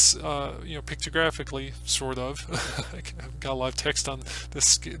represent this, pictographically, sort of, I've got a lot of text on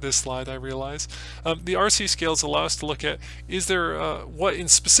this slide, I realize. The RC scales allow us to look at, is there, what in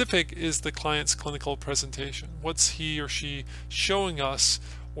specific is the client's clinical presentation? What's he or she showing us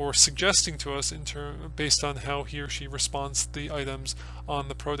or suggesting to us based on how he or she responds to the items on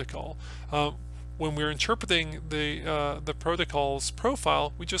the protocol? When we're interpreting the protocol's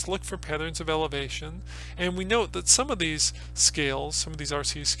profile, we just look for patterns of elevation, and we note that some of these scales, some of these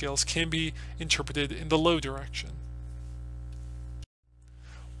RC scales, can be interpreted in the low direction.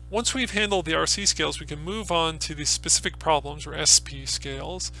 Once we've handled the RC scales, we can move on to the specific problems, or SP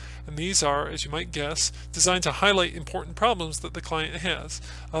scales, and these are, as you might guess, designed to highlight important problems that the client has.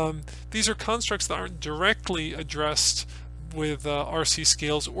 These are constructs that aren't directly addressed with RC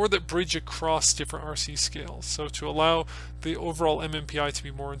scales, or that bridge across different RC scales. So to allow the overall MMPI to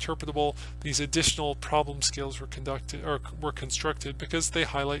be more interpretable, these additional problem scales were constructed because they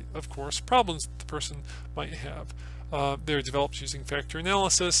highlight, of course, problems that the person might have. They're developed using factor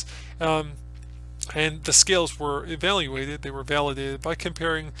analysis, and the scales were evaluated, they were validated by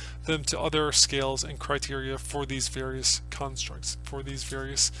comparing them to other scales and criteria for these various constructs, for these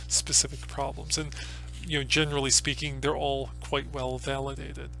various specific problems. And generally speaking, they're all quite well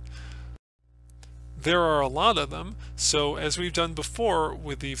validated. There are a lot of them, so as we've done before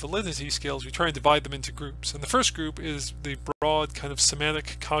with the validity scales, we try and divide them into groups. And the first group is the broad kind of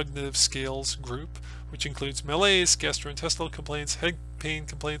somatic cognitive scales group, which includes malaise, gastrointestinal complaints, head pain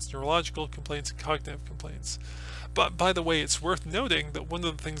complaints, neurological complaints, and cognitive complaints. But by the way, it's worth noting that one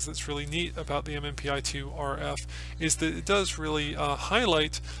of the things that's really neat about the MMPI-2-RF is that it does really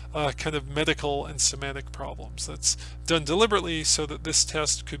highlight kind of medical and somatic problems. That's done deliberately so that this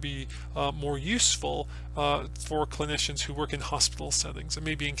test could be more useful for clinicians who work in hospital settings and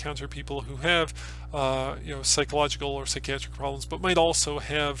maybe encounter people who have psychological or psychiatric problems, but might also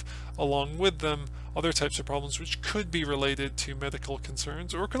have along with them other types of problems which could be related to medical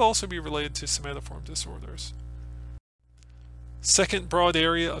concerns or could also be related to somatoform disorders. Second broad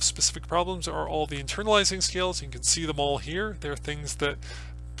area of specific problems are all the internalizing scales. You can see them all here. They're things that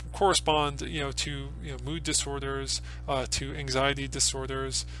correspond to mood disorders, to anxiety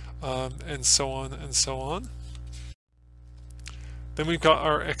disorders, and so on and so on. Then we've got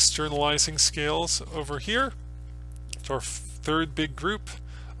our externalizing scales over here. It's our third big group.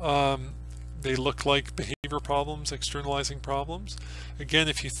 They look like behavior problems, externalizing problems. Again,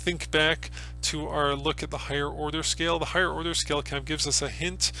 if you think back to our look at the higher order scale, the higher order scale kind of gives us a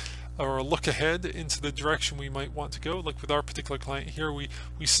hint or a look ahead into the direction we might want to go. Like with our particular client here, we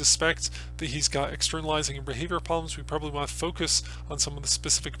suspect that he's got externalizing and behavior problems. We probably want to focus on some of the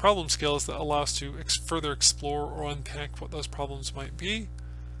specific problem scales that allow us to further explore or unpack what those problems might be.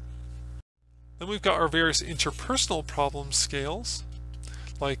 Then we've got our various interpersonal problem scales,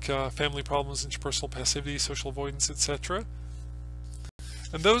 like family problems, interpersonal passivity, social avoidance, etc.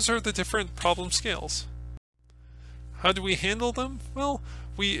 And those are the different problem scales. How do we handle them? Well,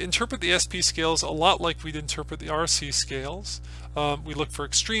 we interpret the SP scales a lot like we'd interpret the RC scales. We look for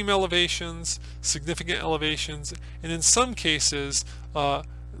extreme elevations, significant elevations, and in some cases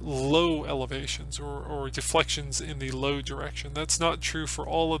low elevations or deflections in the low direction. That's not true for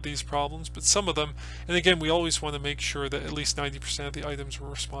all of these problems, but some of them. And again, we always want to make sure that at least 90% of the items were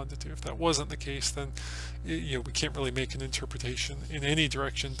responded to. If that wasn't the case, then we can't really make an interpretation in any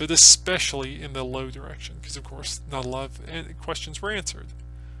direction, but especially in the low direction, because of course not a lot of questions were answered.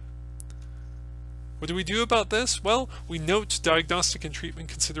 What do we do about this? Well, we note diagnostic and treatment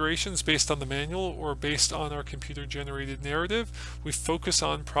considerations based on the manual or based on our computer-generated narrative. We focus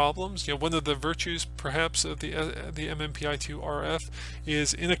on problems. One of the virtues, perhaps, of the MMPI-2-RF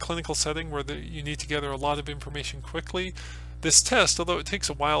is in a clinical setting where you need to gather a lot of information quickly. This test, although it takes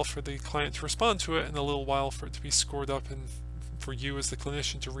a while for the client to respond to it and a little while for it to be scored up and for you as the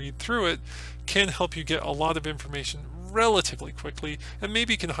clinician to read through it, can help you get a lot of information relatively quickly, and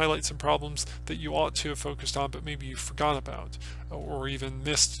maybe can highlight some problems that you ought to have focused on but maybe you forgot about or even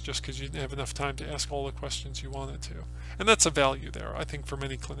missed just because you didn't have enough time to ask all the questions you wanted to. And that's a value there, I think, for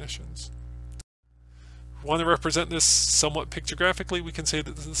many clinicians. If we want to represent this somewhat pictographically, we can say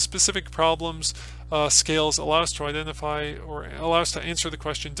that the specific problems scales allow us to identify or allow us to answer the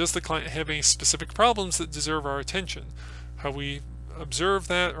question, does the client have any specific problems that deserve our attention? How we observe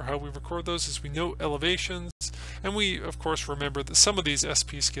that or how we record those is we note elevations, and we of course remember that some of these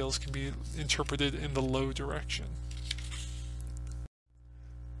SP scales can be interpreted in the low direction.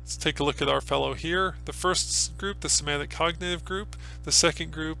 Let's take a look at our fellow here. The first group, the somatic cognitive group. The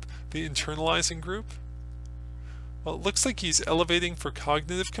second group, the internalizing group. Well, it looks like he's elevating for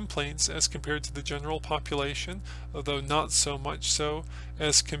cognitive complaints as compared to the general population, although not so much so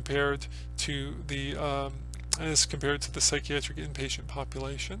as compared to the psychiatric inpatient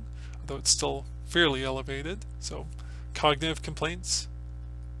population, although it's still fairly elevated. So cognitive complaints.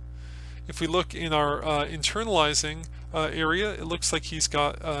 If we look in our internalizing area, it looks like he's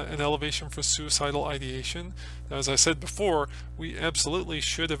got an elevation for suicidal ideation. Now, as I said before, we absolutely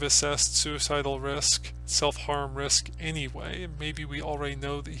should have assessed suicidal risk, self-harm risk anyway. Maybe we already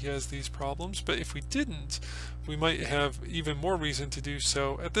know that he has these problems, but if we didn't, we might have even more reason to do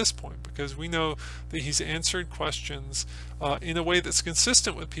so at this point, because we know that he's answered questions in a way that's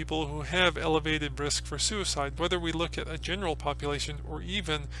consistent with people who have elevated risk for suicide, whether we look at a general population or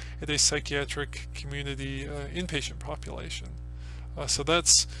even at a psychiatric community inpatient population. So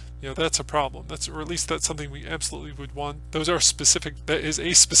that's a problem. Or at least that's something we absolutely would want. That is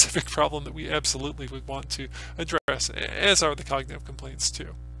a specific problem that we absolutely would want to address, as are the cognitive complaints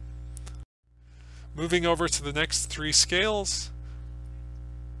too. Moving over to the next three scales,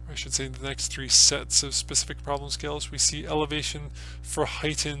 I should say the next three sets of specific problem scales, we see elevation for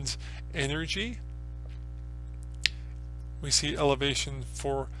heightened energy. We see elevation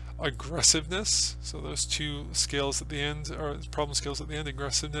for aggressiveness. So those two scales at the end are problem scales at the end,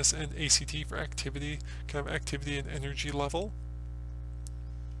 aggressiveness and ACT for activity, kind of activity and energy level.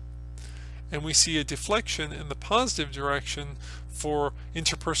 and we see a deflection in the positive direction for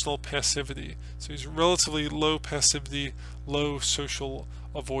interpersonal passivity. So he's relatively low passivity, low social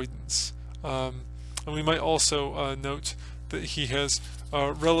avoidance. And we might also note that he has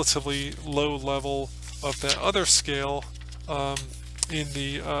a relatively low level of that other scale in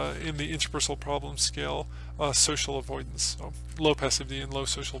the interpersonal problem scale, social avoidance, so low passivity and low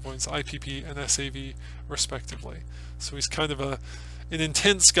social avoidance, IPP and SAV respectively. So he's kind of an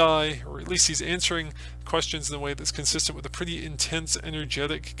intense guy, or at least he's answering questions in a way that's consistent with a pretty intense,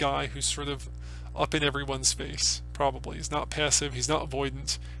 energetic guy who's sort of up in everyone's face, probably. He's not passive, he's not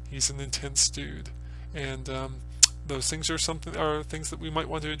avoidant, he's an intense dude. And those things are things that we might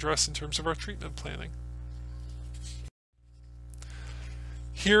want to address in terms of our treatment planning.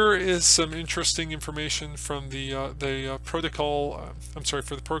 Here is some interesting information from the protocol,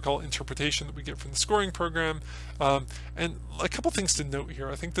 for the protocol interpretation that we get from the scoring program. And a couple things to note here.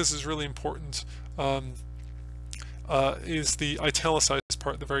 I think this is really important, is the italicized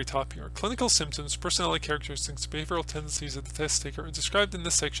part at the very top here. Clinical symptoms, personality characteristics, behavioral tendencies of the test taker are described in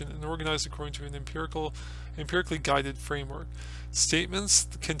this section and organized according to an empirically guided framework. Statements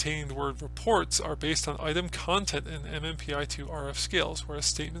containing the word reports are based on item content in MMPI-2 RF scales, whereas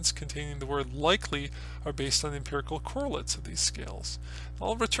statements containing the word likely are based on empirical correlates of these scales.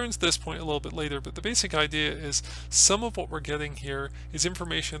 I'll return to this point a little bit later, but the basic idea is some of what we're getting here is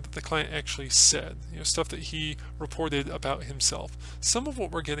information that the client actually said, stuff that he reported about himself. Some of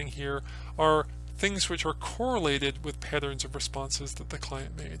what we're getting here are things which are correlated with patterns of responses that the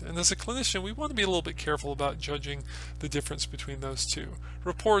client made. And as a clinician, we want to be a little bit careful about judging the difference between those two.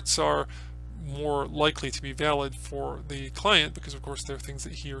 Reports are more likely to be valid for the client because, of course, they're things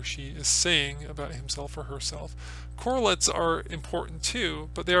that he or she is saying about himself or herself. Correlates are important too,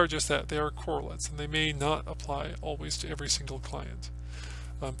 but they are just that. They are correlates, and they may not apply always to every single client.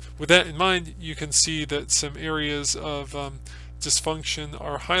 With that in mind, you can see that some areas of dysfunction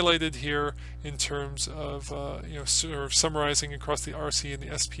are highlighted here in terms of sort of summarizing across the RC and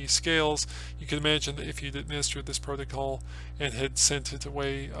the SP scales. You can imagine that if you'd administered this protocol and had sent it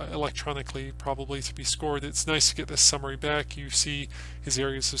away electronically, probably to be scored, it's nice to get this summary back. You see his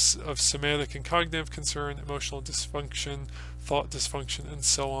areas of somatic and cognitive concern, emotional dysfunction, thought dysfunction, and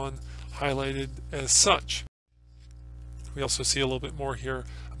so on, highlighted as such. We also see a little bit more here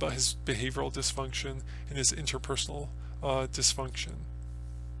about his behavioral dysfunction and his interpersonal dysfunction.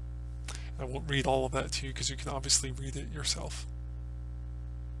 I won't read all of that to you because you can obviously read it yourself.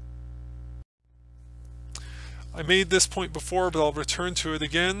 I made this point before, but I'll return to it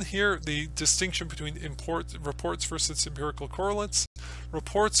again here. The distinction between reports versus empirical correlates.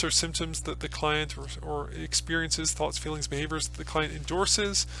 Reports are symptoms that the client or experiences, thoughts, feelings, behaviors that the client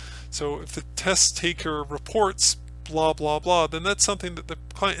endorses. So if the test taker reports blah blah blah, then that's something that the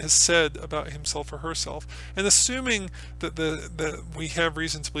client has said about himself or herself. And assuming that we have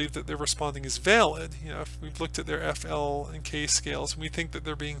reason to believe that their responding is valid, if we've looked at their FL and K scales and we think that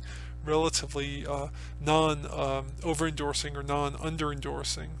they're being relatively non-over-endorsing or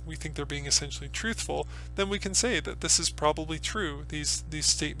non-under-endorsing, we think they're being essentially truthful, then we can say that this is probably true. These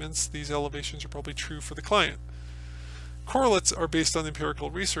statements, these elevations are probably true for the client. Correlates are based on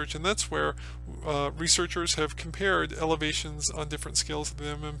empirical research, and that's where researchers have compared elevations on different scales of the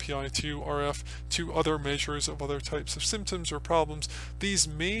MMPI-2 RF to other measures of other types of symptoms or problems. These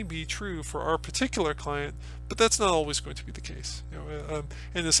may be true for our particular client, but that's not always going to be the case.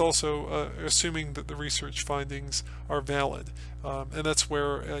 And it's also assuming that the research findings are valid. And that's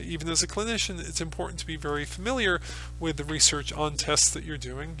where, even as a clinician, it's important to be very familiar with the research on tests that you're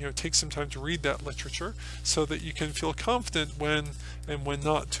doing. Take some time to read that literature so that you can feel confident when and when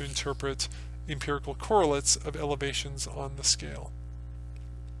not to interpret empirical correlates of elevations on the scale.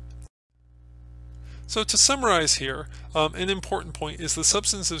 So to summarize here, an important point is the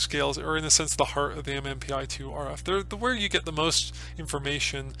substantive scales are in a sense the heart of the MMPI-2 RF. They're where you get the most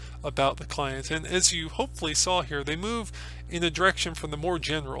information about the client, and as you hopefully saw here, they move in a direction from the more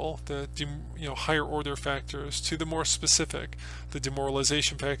general, the higher order factors, to the more specific, the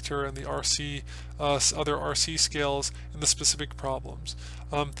demoralization factor and the RC, other RC scales, and the specific problems.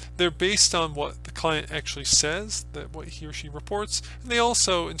 They're based on what the client actually says, that what he or she reports, and they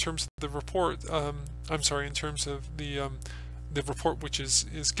also, in terms of the report, in terms of the report which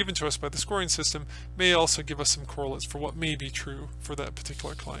is given to us by the scoring system, may also give us some correlates for what may be true for that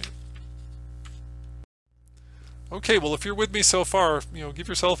particular client. Okay, well, if you're with me so far, give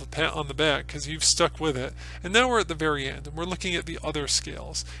yourself a pat on the back because you've stuck with it. And now we're at the very end, and we're looking at the other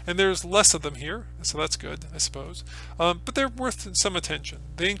scales. And there's less of them here, so that's good, I suppose. But they're worth some attention.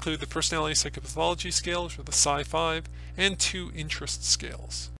 They include the personality psychopathology scales, or the Psi-5, and 2 interest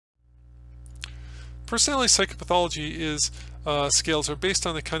scales. Personality psychopathology is scales are based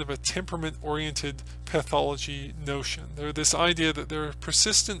on a kind of a temperament-oriented pathology notion. They're this idea that there are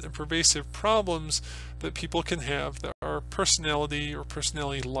persistent and pervasive problems that people can have that are personality or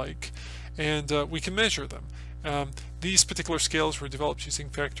personality-like, and we can measure them. These particular scales were developed using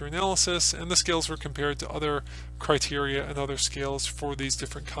factor analysis, and the scales were compared to other criteria and other scales for these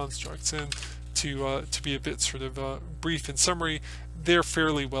different constructs. And to be a bit sort of brief in summary, they're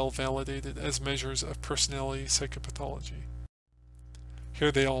fairly well validated as measures of personality psychopathology.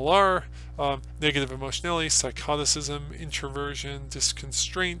 Here they all are: negative emotionality, psychoticism, introversion,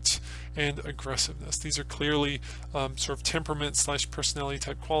 disconstraint, and aggressiveness. These are clearly sort of temperament/personality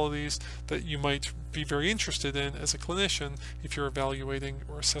type qualities that you might be very interested in as a clinician if you're evaluating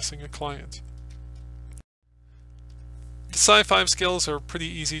or assessing a client. The Psi-5 scales are pretty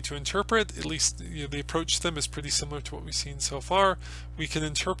easy to interpret. At least the approach to them is pretty similar to what we've seen so far. We can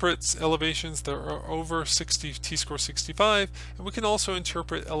interpret elevations that are over t-score 65, and we can also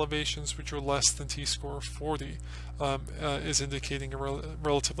interpret elevations which are less than t-score 40, as indicating a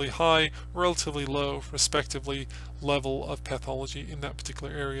relatively high, relatively low, respectively, level of pathology in that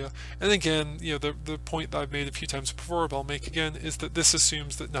particular area. And again, the point that I've made a few times before, but I'll make again, is that this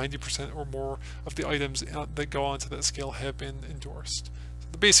assumes that 90% or more of the items that go onto that scale have been endorsed. So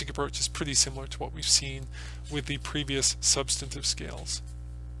the basic approach is pretty similar to what we've seen with the previous substantive scales.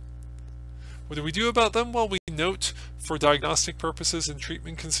 What do we do about them? Well, we note for diagnostic purposes and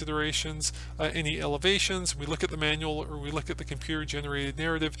treatment considerations any elevations. We look at the manual or we look at the computer-generated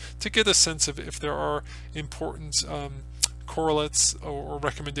narrative to get a sense of if there are important correlates or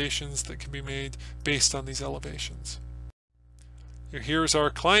recommendations that can be made based on these elevations. Here's our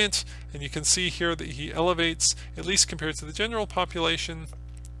client, and you can see here that he elevates, at least compared to the general population,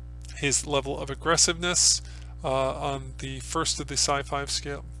 his level of aggressiveness on the first of the Psi-5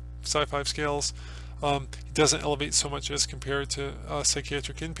 scales. He doesn't elevate so much as compared to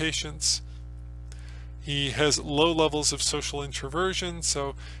psychiatric inpatients. He has low levels of social introversion,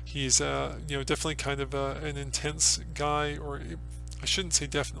 so he's definitely kind of an intense guy, or I shouldn't say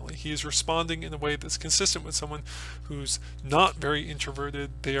definitely. He is responding in a way that's consistent with someone who's not very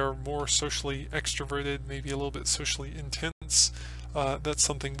introverted. They are more socially extroverted, maybe a little bit socially intense. That's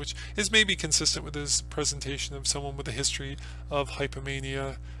something which is maybe consistent with his presentation of someone with a history of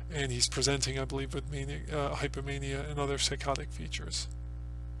hypomania, and he's presenting, I believe, with hypomania and other psychotic features.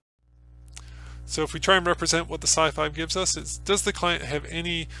 So if we try and represent what the Psi-5 gives us, it's, does the client have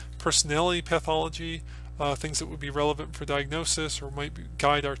any personality pathology, things that would be relevant for diagnosis or might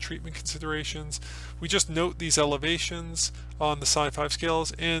guide our treatment considerations? We just note these elevations on the Psi-5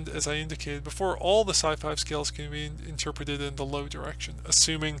 scales, and as I indicated before, all the Psi-5 scales can be interpreted in the low direction,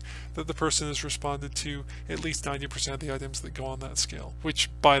 assuming that the person has responded to at least 90% of the items that go on that scale, which,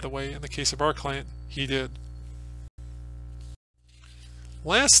 by the way, in the case of our client, he did.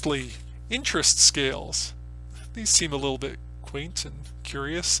 Lastly, interest scales. These seem a little bit quaint and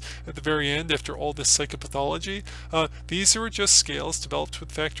curious at the very end after all this psychopathology. These are just scales developed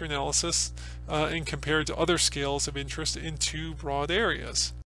with factor analysis and compared to other scales of interest in two broad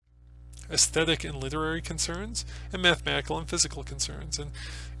areas: aesthetic and literary concerns, and mathematical and physical concerns. And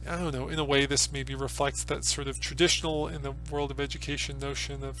I don't know, in a way this maybe reflects that sort of traditional in the world of education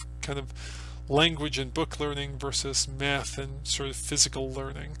notion of kind of language and book learning versus math and sort of physical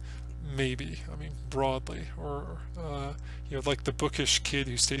learning. Maybe, I mean, broadly, or like the bookish kid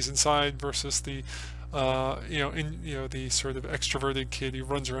who stays inside versus the the sort of extroverted kid who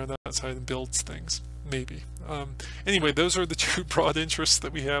runs around outside and builds things. Maybe. Anyway, those are the two broad interests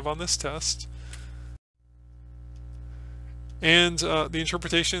that we have on this test. And the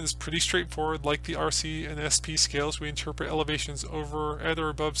interpretation is pretty straightforward. Like the RC and SP scales, we interpret elevations over, at, or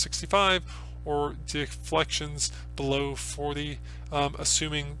above 65, or deflections below 40,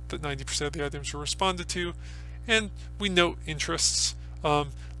 assuming that 90% of the items were responded to. And we note interests.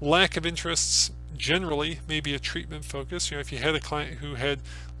 Lack of interests generally may be a treatment focus. If you had a client who had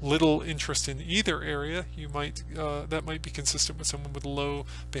little interest in either area, you might that might be consistent with someone with low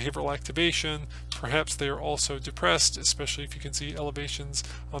behavioral activation. Perhaps they are also depressed, especially if you can see elevations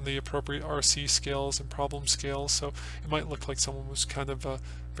on the appropriate RC scales and problem scales. So it might look like someone was kind of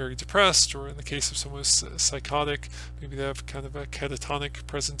very depressed, or in the case of someone who's psychotic, maybe they have kind of a catatonic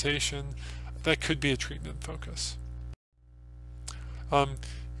presentation. That could be a treatment focus.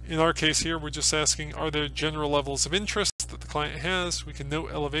 In our case here, we're just asking, are there general levels of interest that the client has? We can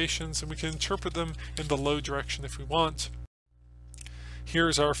note elevations, and we can interpret them in the low direction if we want.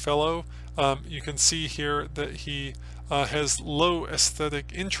 Here's our fellow. You can see here that he has low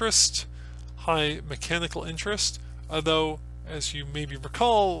aesthetic interest, high mechanical interest, although as you maybe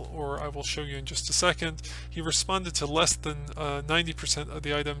recall, or I will show you in just a second, he responded to less than 90% of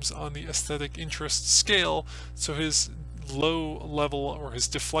the items on the aesthetic interest scale, so his low level or his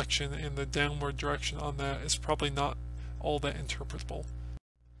deflection in the downward direction on that is probably not all that interpretable.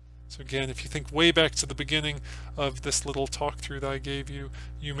 So again, if you think way back to the beginning of this little talk through that I gave you,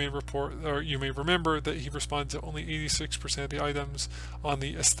 you may remember that he responded to only 86% of the items on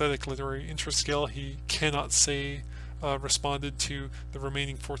the aesthetic literary interest scale. He cannot say responded to the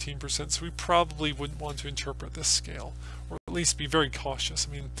remaining 14%, so we probably wouldn't want to interpret this scale, or at least be very cautious.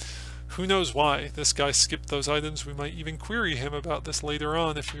 I mean, who knows why this guy skipped those items? We might even query him about this later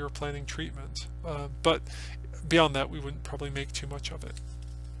on if we were planning treatment. But beyond that, we wouldn't probably make too much of it.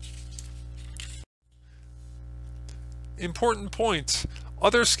 Important point.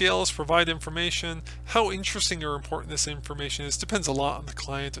 Other scales provide information. How interesting or important this information is depends a lot on the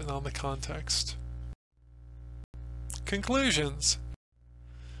client and on the context. Conclusions.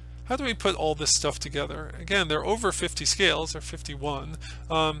 How do we put all this stuff together? Again, there are over 50 scales, or 51.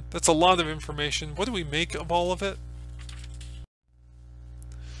 That's a lot of information. What do we make of all of it?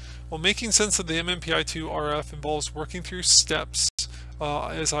 Well, making sense of the MMPI-2 RF involves working through steps,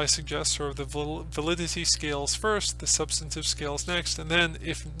 as I suggest, sort of the validity scales first, the substantive scales next, and then,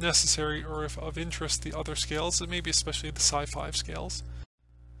 if necessary or if of interest, the other scales, and maybe especially the Psi-5 scales.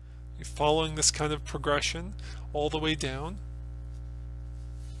 You're following this kind of progression all the way down.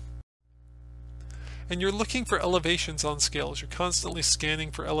 And you're looking for elevations on scales. You're constantly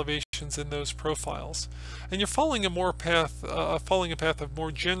scanning for elevations in those profiles. And you're following a path of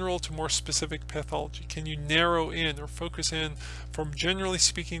more general to more specific pathology. Can you narrow in or focus in from generally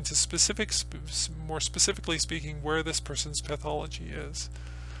speaking to more specifically speaking where this person's pathology is?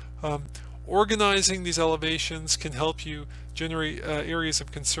 Organizing these elevations can help you generate areas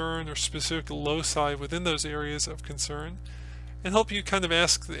of concern or specific loci within those areas of concern, and help you kind of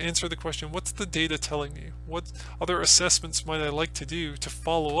answer the question, what's the data telling me? What other assessments might I like to do to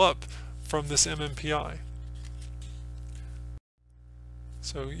follow up from this MMPI?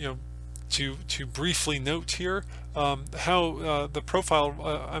 So, you know, to briefly note here, how the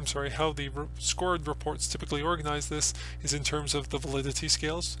scored reports typically organize this is in terms of the validity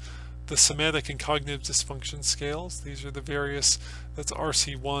scales, the somatic and cognitive dysfunction scales. These are the various, that's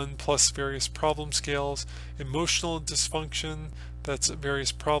RC1 plus various problem scales. Emotional dysfunction, that's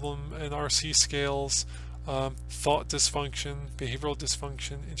various problem and RC scales. Thought dysfunction, behavioral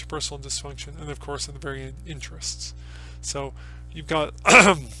dysfunction, interpersonal dysfunction, and of course in the very end, interests. So you've got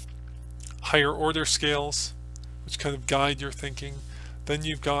higher order scales, which kind of guide your thinking. Then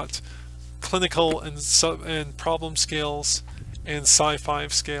you've got clinical and problem scales and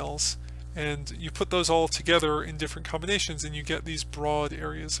Psi-5 scales, and you put those all together in different combinations and you get these broad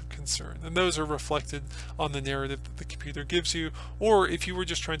areas of concern, and those are reflected on the narrative that the computer gives you. Or if you were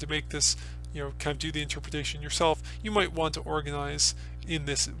just trying to make this, you know, kind of do the interpretation yourself, you might want to organize in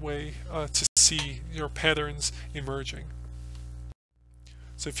this way to see your patterns emerging.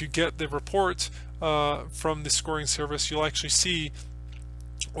 So if you get the report from the scoring service, you'll actually see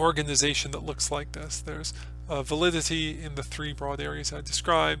organization that looks like this. There's validity in the three broad areas I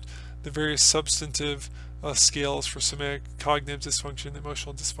described, the various substantive scales for somatic, cognitive dysfunction,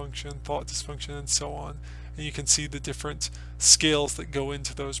 emotional dysfunction, thought dysfunction, and so on. And you can see the different scales that go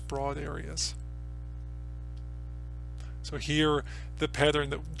into those broad areas. So here, the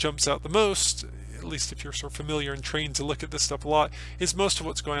pattern that jumps out the most, at least if you're sort of familiar and trained to look at this stuff a lot, is most of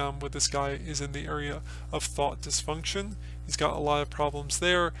what's going on with this guy is in the area of thought dysfunction. He's got a lot of problems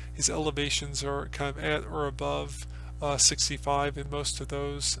there. His elevations are kind of at or above 65 in most of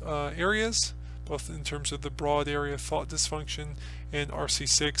those areas, both in terms of the broad area of thought dysfunction and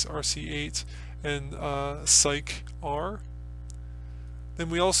RC6, RC8, and Psych-R. Then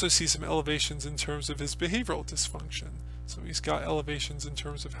we also see some elevations in terms of his behavioral dysfunction. So he's got elevations in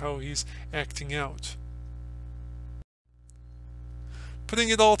terms of how he's acting out. Putting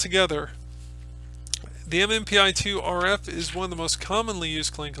it all together, the MMPI-2 RF is one of the most commonly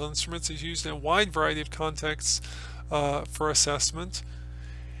used clinical instruments. It's used in a wide variety of contexts for assessment.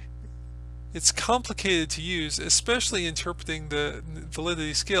 It's complicated to use, especially interpreting the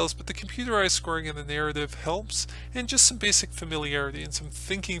validity scales, but the computerized scoring and the narrative helps, and just some basic familiarity and some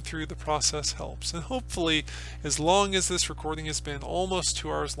thinking through the process helps. And hopefully, as long as this recording has been almost 2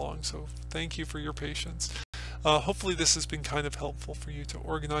 hours long, so thank you for your patience, hopefully this has been kind of helpful for you to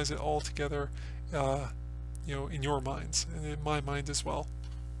organize it all together, you know, in your minds and in my mind as well.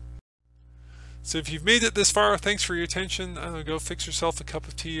 So if you've made it this far, thanks for your attention. Go fix yourself a cup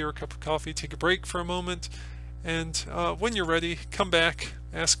of tea or a cup of coffee, take a break for a moment, and when you're ready, come back,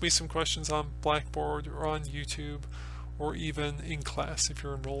 ask me some questions on Blackboard or on YouTube, or even in class if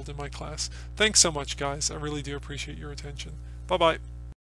you're enrolled in my class. Thanks so much, guys. I really do appreciate your attention. Bye-bye.